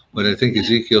 But I think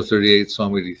Ezekiel 38,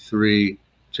 Psalm 83,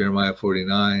 Jeremiah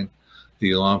 49,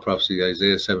 the Elam prophecy,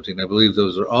 Isaiah 17, I believe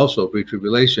those are also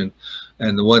pre-tribulation.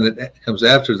 And the one that comes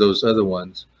after those other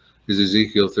ones is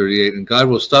Ezekiel 38. And God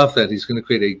will stop that. He's going to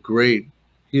create a great,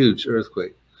 huge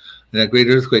earthquake. And that great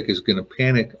earthquake is going to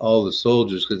panic all the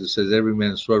soldiers, because it says every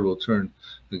man's sword will turn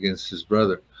against his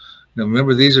brother. Now,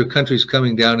 remember, these are countries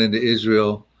coming down into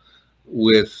Israel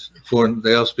with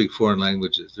they all speak foreign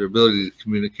languages. Their ability to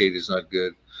communicate is not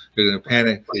good. They're going to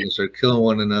panic. They're going to start killing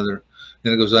one another.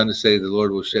 Then it goes on to say the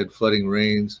Lord will shed flooding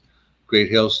rains,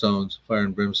 great hailstones, fire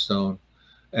and brimstone,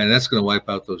 and that's going to wipe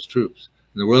out those troops.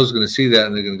 And the world's going to see that,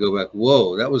 and they're going to go back,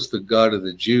 whoa, that was the God of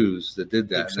the Jews that did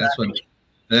that. Exactly.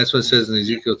 And that's what it says in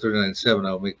Ezekiel 39:7,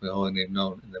 I will make my holy name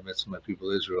known in the midst of my people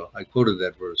Israel. I quoted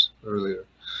that verse earlier.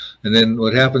 And then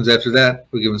what happens after that,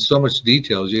 we're given so much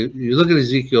details. You look at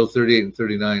Ezekiel 38 and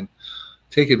 39,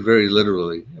 take it very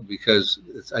literally, because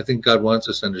I think God wants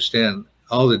us to understand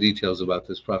all the details about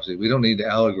this prophecy. We don't need to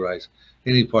allegorize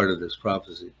any part of this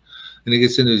prophecy. And it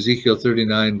gets into Ezekiel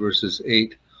 39 verses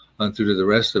 8 on through to the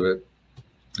rest of it.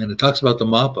 And it talks about the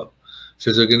mop-up. It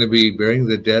says they're going to be burying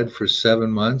the dead for 7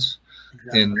 months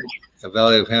in a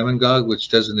valley of Hamongog, which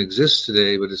doesn't exist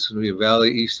today, but it's going to be a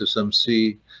valley east of some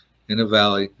sea in a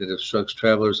valley that obstructs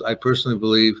travelers. I personally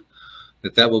believe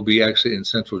that that will be actually in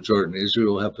central Jordan.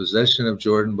 Israel will have possession of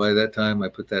Jordan by that time. I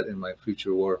put that in my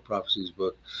Future War Prophecies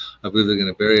book. I believe they're going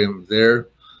to bury him there.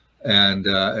 And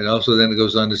it also then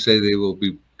goes on to say they will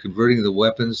be converting the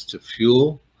weapons to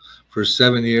fuel for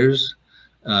 7 years.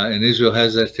 And Israel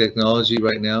has that technology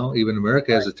right now. Even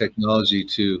America has the technology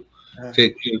to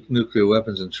take nuclear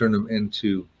weapons and turn them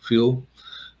into fuel.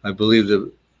 I believe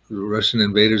the Russian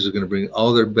invaders are going to bring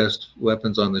all their best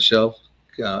weapons on the shelf,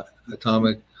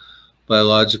 atomic,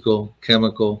 biological,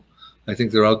 chemical. I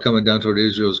think they're all coming down toward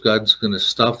Israel. God's going to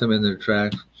stop them in their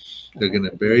tracks. They're going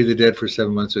to bury the dead for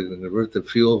 7 months. They're going to convert the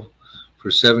fuel for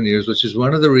 7 years, which is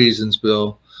one of the reasons,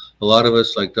 Bill, a lot of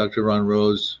us, like Dr. Ron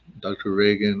Rose, Dr.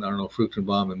 Reagan, Arnold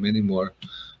Fruchtenbaum, and many more,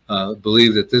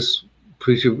 believe that this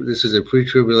is a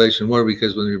pre-tribulation war,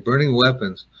 because when you're burning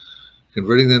weapons,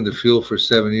 converting them to fuel for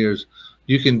 7 years,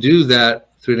 you can do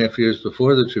that 3.5 years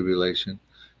before the tribulation.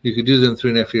 You could do them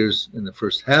 3.5 years in the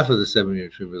first half of the 7-year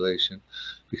tribulation,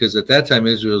 because at that time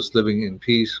Israel's living in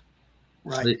peace.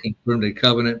 Right. They confirmed a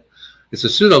covenant. It's a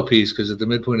pseudo peace, because at the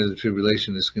midpoint of the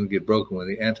tribulation, it's going to get broken when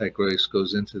the Antichrist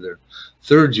goes into their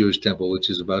third Jewish temple, which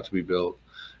is about to be built.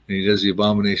 And he does the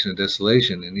abomination of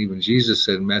desolation. And even Jesus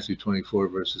said in Matthew 24,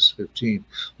 verses 15,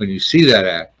 when you see that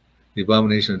act, the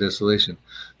abomination of desolation,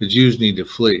 the Jews need to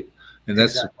flee. And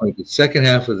that's the point. The second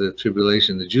half of the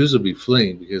tribulation, the Jews will be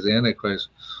fleeing, because the Antichrist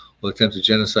will attempt a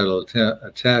genocidal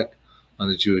attack on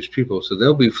the Jewish people. So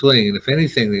they'll be fleeing. And if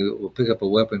anything, they will pick up a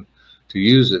weapon to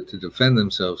use it to defend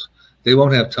themselves. They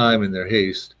won't have time in their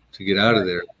haste to get out of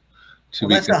there. Well,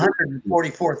 that's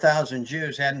 144,000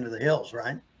 Jews heading to the hills,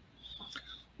 right?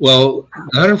 Well,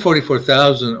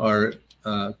 144,000 are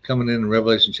coming in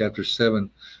Revelation chapter 7.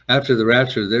 After the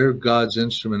rapture, they're God's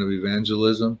instrument of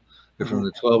evangelism. They're from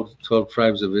the 12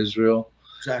 tribes of Israel.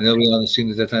 Exactly. And they'll be on the scene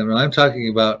at that time. And I'm talking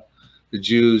about the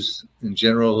Jews in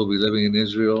general who will be living in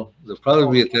Israel. They'll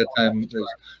probably be at that time. I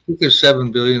think there's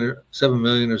 7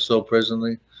 million or so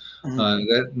presently.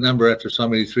 That number after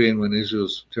Psalm 83, and when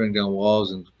Israel's tearing down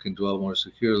walls and can dwell more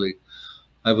securely,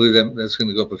 I believe that that's going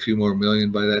to go up a few more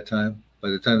million by that time. By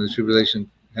the time the tribulation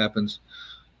happens,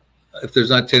 if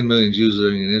there's not 10 million Jews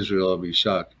living in Israel, I'll be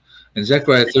shocked. And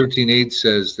Zechariah 13:8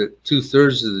 says that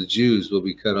 2/3 of the Jews will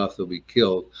be cut off, they'll be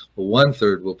killed, but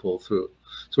 1/3 will pull through.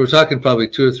 So we're talking probably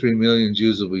 2 or 3 million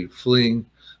Jews will be fleeing.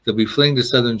 They'll be fleeing to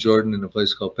southern Jordan in a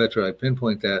place called Petra. I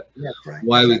pinpoint that,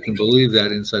 why we can believe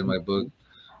that inside my book.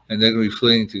 And they're going to be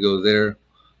fleeing to go there.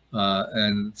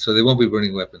 And so they won't be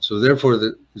burning weapons. So therefore,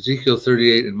 the Ezekiel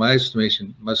 38, in my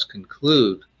estimation, must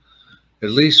conclude at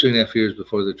least 3.5 years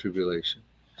before the tribulation.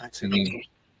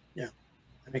 Yeah,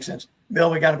 that makes sense.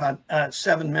 Bill, we got about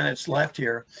 7 minutes left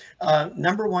here.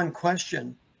 Number one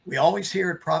question we always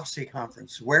hear at Prophecy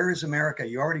Conference: where is America?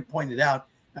 You already pointed out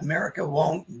America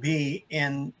won't be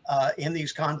in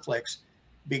these conflicts,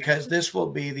 because this will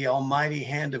be the almighty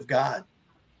hand of God.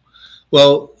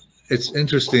 Well, it's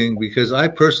interesting, because I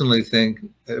personally think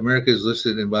America is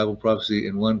listed in Bible prophecy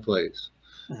in one place.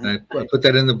 And I put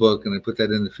that in the book, and I put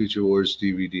that in the Future Wars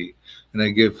DVD. And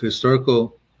I give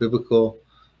historical, biblical,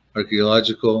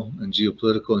 archaeological, and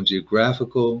geopolitical and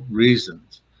geographical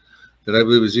reasons that I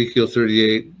believe Ezekiel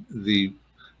 38, the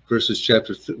verses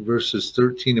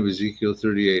 13 of Ezekiel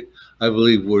 38, I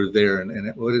believe were there.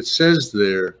 And what it says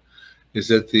there is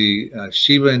that the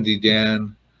Sheba and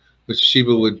Dedan, which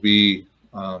Sheba would be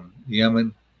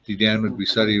Yemen, Dedan would be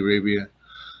Saudi Arabia,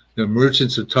 the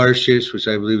merchants of Tarshish, which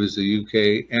I believe is the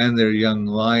UK, and their young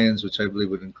lions, which I believe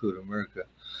would include America,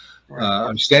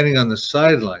 are standing on the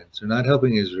sidelines. They're not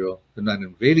helping Israel. They're not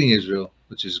invading Israel,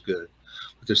 which is good.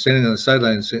 But they're standing on the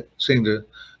sidelines saying to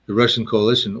the Russian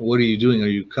coalition, what are you doing? Are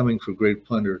you coming for great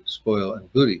plunder, spoil,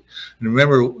 and booty? And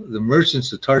remember, the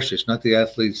merchants of Tarshish, not the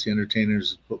athletes, the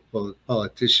entertainers, the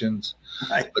politicians,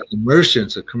 but the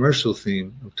merchants, a commercial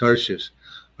theme of Tarshish,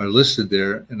 are listed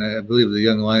there, and I believe the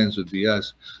young lions would be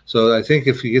us. So I think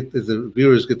if the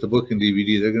viewers get the book and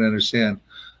DVD, they're going to understand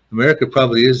America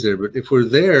probably is there. But if we're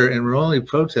there and we're only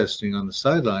protesting on the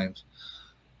sidelines,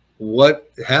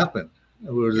 what happened?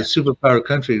 We're the superpower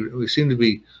country. We seem to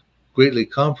be greatly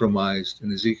compromised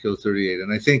in Ezekiel 38.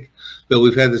 And I think, Bill,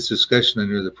 we've had this discussion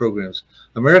under the programs.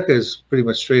 America has pretty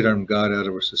much straight-armed God out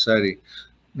of our society.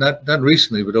 Not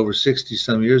recently, but over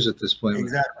 60-some years at this point.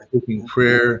 Exactly. Taking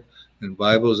prayer and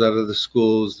Bibles out of the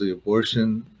schools, the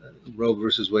abortion Roe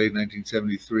versus Wade,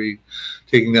 1973,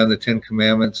 taking down the 10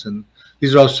 Commandments, and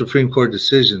these are all Supreme Court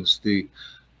decisions. The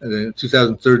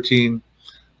 2013,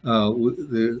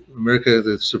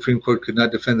 the Supreme Court could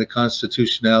not defend the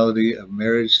constitutionality of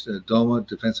marriage, the DOMA,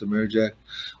 Defense of Marriage Act.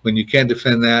 When you can't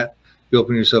defend that, you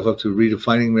open yourself up to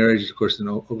redefining marriage. Of course, in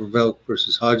Overvelt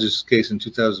versus Hodges case in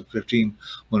 2015,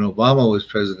 when Obama was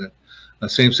president,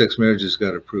 same-sex marriages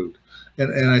got approved.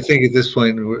 And I think at this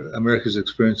point, America is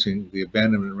experiencing the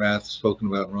abandonment wrath spoken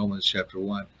about in Romans chapter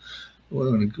 1.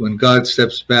 When God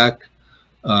steps back,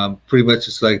 pretty much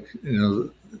it's like,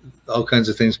 all kinds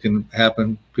of things can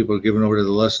happen. People are given over to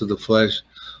the lust of the flesh,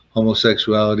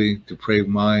 homosexuality, depraved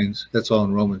minds. That's all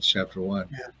in Romans chapter 1.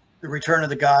 Yeah. The return of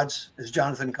the gods, as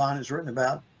Jonathan Cahn has written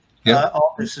about. Yep.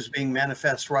 All this is being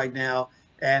manifest right now.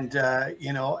 And,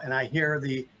 and I hear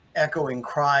the echoing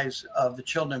cries of the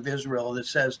children of Israel that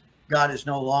says, God is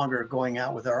no longer going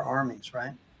out with our armies,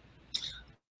 right?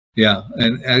 Yeah.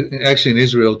 And actually in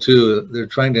Israel too,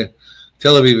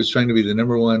 Tel Aviv is trying to be the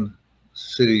 #1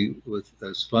 city with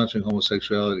sponsoring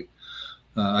homosexuality.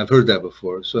 I've heard that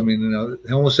before. So, I mean,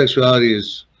 homosexuality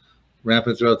is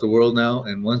rampant throughout the world now,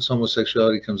 and once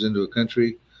homosexuality comes into a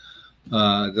country,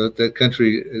 that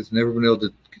country has never been able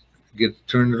to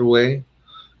turn it away,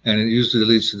 and it usually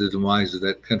leads to the demise of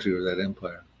that country or that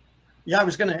empire. Yeah, I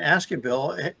was going to ask you,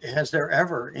 Bill, has there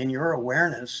ever, in your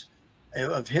awareness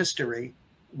of history,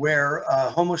 where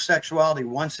homosexuality,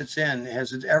 once it's in,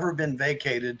 has it ever been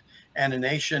vacated and a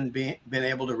nation been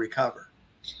able to recover?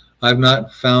 I've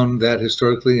not found that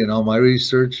historically in all my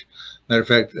research. Matter of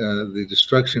fact, the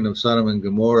destruction of Sodom and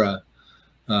Gomorrah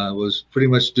was pretty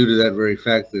much due to that very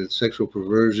fact, that sexual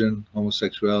perversion,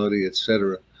 homosexuality,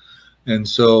 etc. And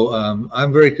so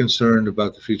I'm very concerned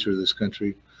about the future of this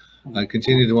country. I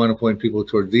continue to want to point people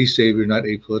toward the Savior, not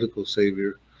a political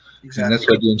Savior. Exactly. And that's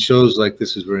why doing shows like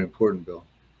this is very important, Bill.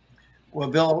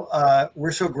 Well, Bill,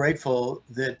 we're so grateful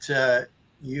that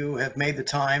you have made the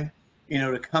time,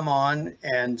 to come on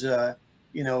and,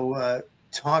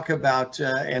 talk about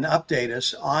and update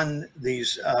us on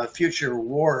these future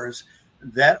wars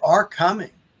that are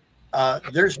coming.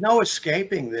 There's no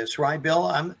escaping this, right, Bill?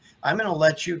 I'm going to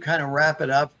let you kind of wrap it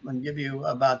up and give you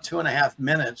about 2.5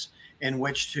 minutes in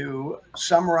which to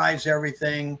summarize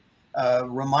everything,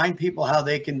 remind people how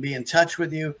they can be in touch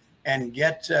with you, and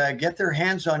get their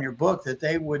hands on your book, that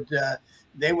they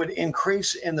would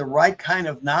increase in the right kind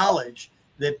of knowledge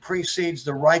that precedes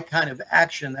the right kind of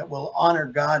action that will honor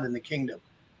God in the kingdom.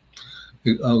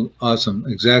 Oh, awesome.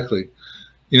 Exactly.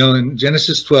 In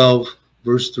Genesis 12,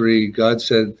 verse 3, God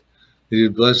said that he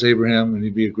would bless Abraham and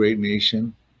he'd be a great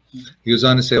nation. He goes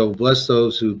on to say, I will bless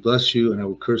those who bless you and I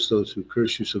will curse those who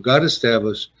curse you. So God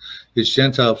established his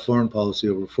Gentile foreign policy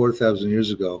over 4,000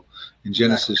 years ago in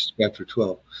Genesis chapter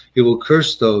 12. He will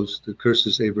curse those that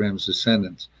curses Abraham's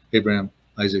descendants, Abraham,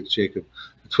 Isaac, Jacob,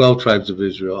 the 12 tribes of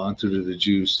Israel, on through to the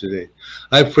Jews today.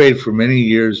 I've prayed for many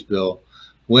years, Bill,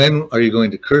 when are you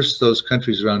going to curse those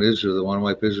countries around Israel that want to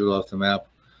wipe Israel off the map,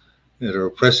 that are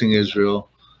oppressing Israel?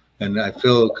 And I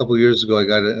feel a couple of years ago, I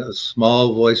got a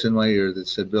small voice in my ear that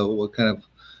said, Bill,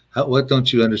 what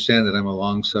don't you understand, that I'm a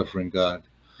long-suffering God?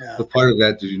 Yeah. But part of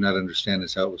that did you not understand,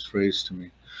 is how it was phrased to me.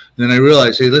 And then I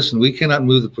realized, hey, listen, we cannot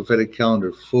move the prophetic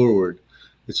calendar forward.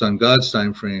 It's on God's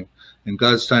time frame, and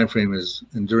God's time frame is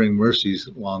enduring mercies,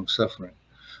 long-suffering.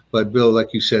 But Bill,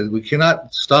 like you said, we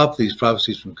cannot stop these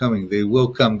prophecies from coming. They will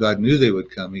come. God knew they would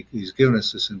come. He's given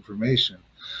us this information.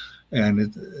 And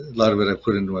a lot of it I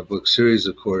put into my book series,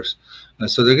 of course.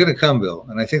 So they're going to come, Bill.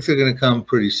 And I think they're going to come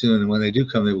pretty soon. And when they do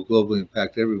come, they will globally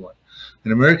impact everyone.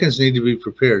 And Americans need to be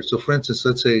prepared. So, for instance,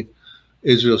 let's say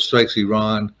Israel strikes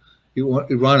Iran.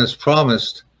 Iran has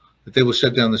promised that they will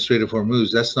shut down the Strait of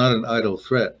Hormuz. That's not an idle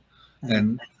threat.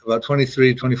 And about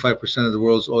 25% of the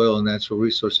world's oil and natural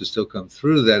resources still come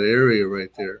through that area right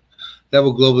there. That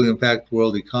will globally impact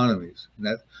world economies.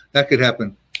 And that could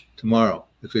happen tomorrow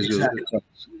if Israel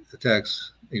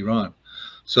attacks Iran.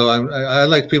 So I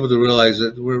like people to realize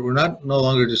that we're no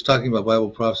longer just talking about Bible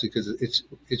prophecy because it's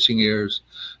itching ears.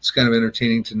 It's kind of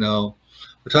entertaining to know.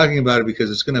 We're talking about it because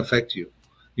it's going to affect you.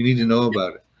 You need to know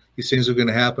about it. These things are going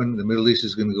to happen. The Middle East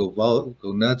is going to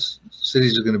go nuts.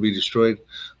 Cities are going to be destroyed.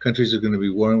 Countries are going to be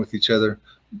warring with each other.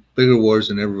 Bigger wars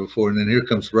than ever before. And then here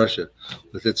comes Russia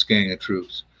with its gang of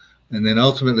troops. And then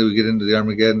ultimately we get into the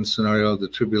Armageddon scenario, the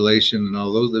tribulation, and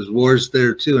all those. There's wars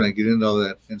there too, and I get into all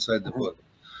that inside the book.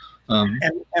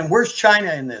 And where's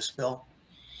China in this, Bill?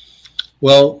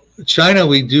 Well, China,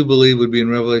 we do believe, would be in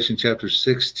Revelation chapter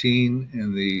 16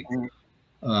 in the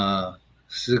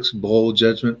sixth bowl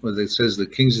judgment, where it says the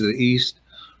kings of the east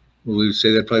we would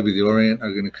say that probably the Orient,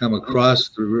 are going to come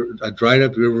across a dried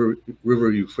up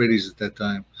river Euphrates at that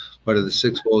time, part of the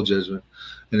sixth bowl judgment.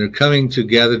 And they're coming to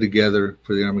gather together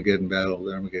for the Armageddon battle,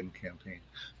 the Armageddon campaign.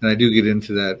 And I do get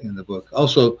into that in the book.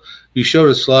 Also, you showed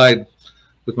a slide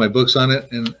with my books on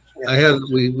it, and I have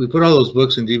we put all those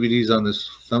books and DVDs on this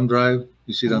thumb drive.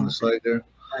 You see it on the slide there.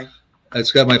 Right.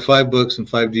 It's got my 5 books and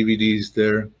 5 DVDs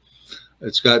there.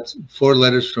 It's got 4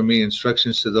 letters from me,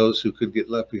 instructions to those who could get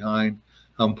left behind,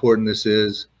 how important this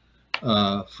is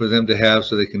for them to have,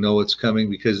 so they can know what's coming,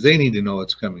 because they need to know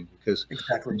what's coming, because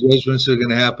judgments are going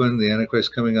to happen, the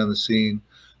Antichrist coming on the scene,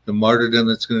 the martyrdom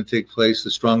that's going to take place, the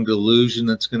strong delusion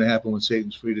that's going to happen when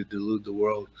Satan's free to delude the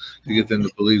world to get them to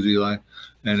believe the lie.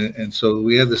 And so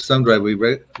we have this thumb drive we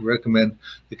recommend.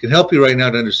 It can help you right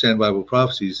now to understand Bible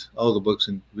prophecies. All the books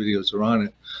and videos are on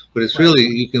it, but it's really,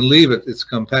 you can leave it, it's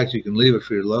compact, you can leave it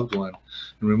for your loved one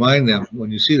and remind them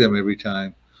when you see them every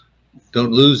time.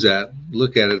 Don't lose that,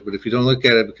 look at it. But if you don't look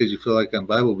at it because you feel like I'm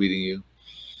Bible beating you,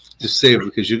 just save it,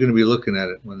 because you're going to be looking at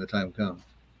it when the time comes.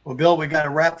 Well, Bill, we got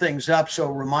to wrap things up. So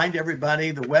remind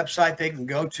everybody the website they can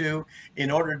go to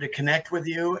in order to connect with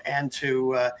you and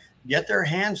to get their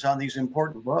hands on these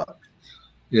important books.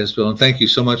 Yes, Bill, and thank you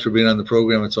so much for being on the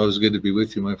program. It's always good to be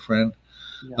with you, my friend.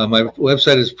 My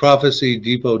website is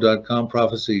prophecydepot.com,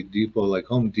 Prophecy Depot, like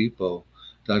Home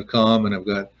Depot.com, and I've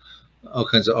got all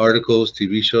kinds of articles,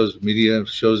 TV shows, media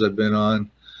shows I've been on.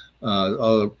 We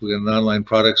got an online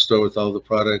product store with all the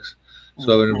products.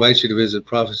 So I would invite you to visit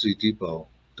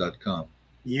prophecydepot.com.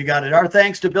 You got it. Our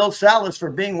thanks to Bill Salus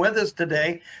for being with us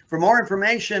today. For more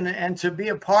information and to be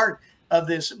a part of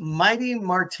this mighty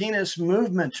Martinez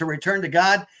movement to return to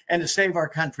God and to save our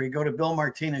country, go to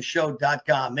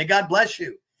BillMartinezShow.com. May God bless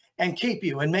you and keep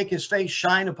you and make his face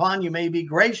shine upon you. May he be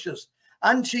gracious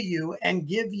unto you and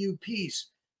give you peace.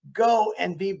 Go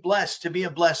and be blessed to be a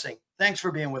blessing. Thanks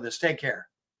for being with us. Take care.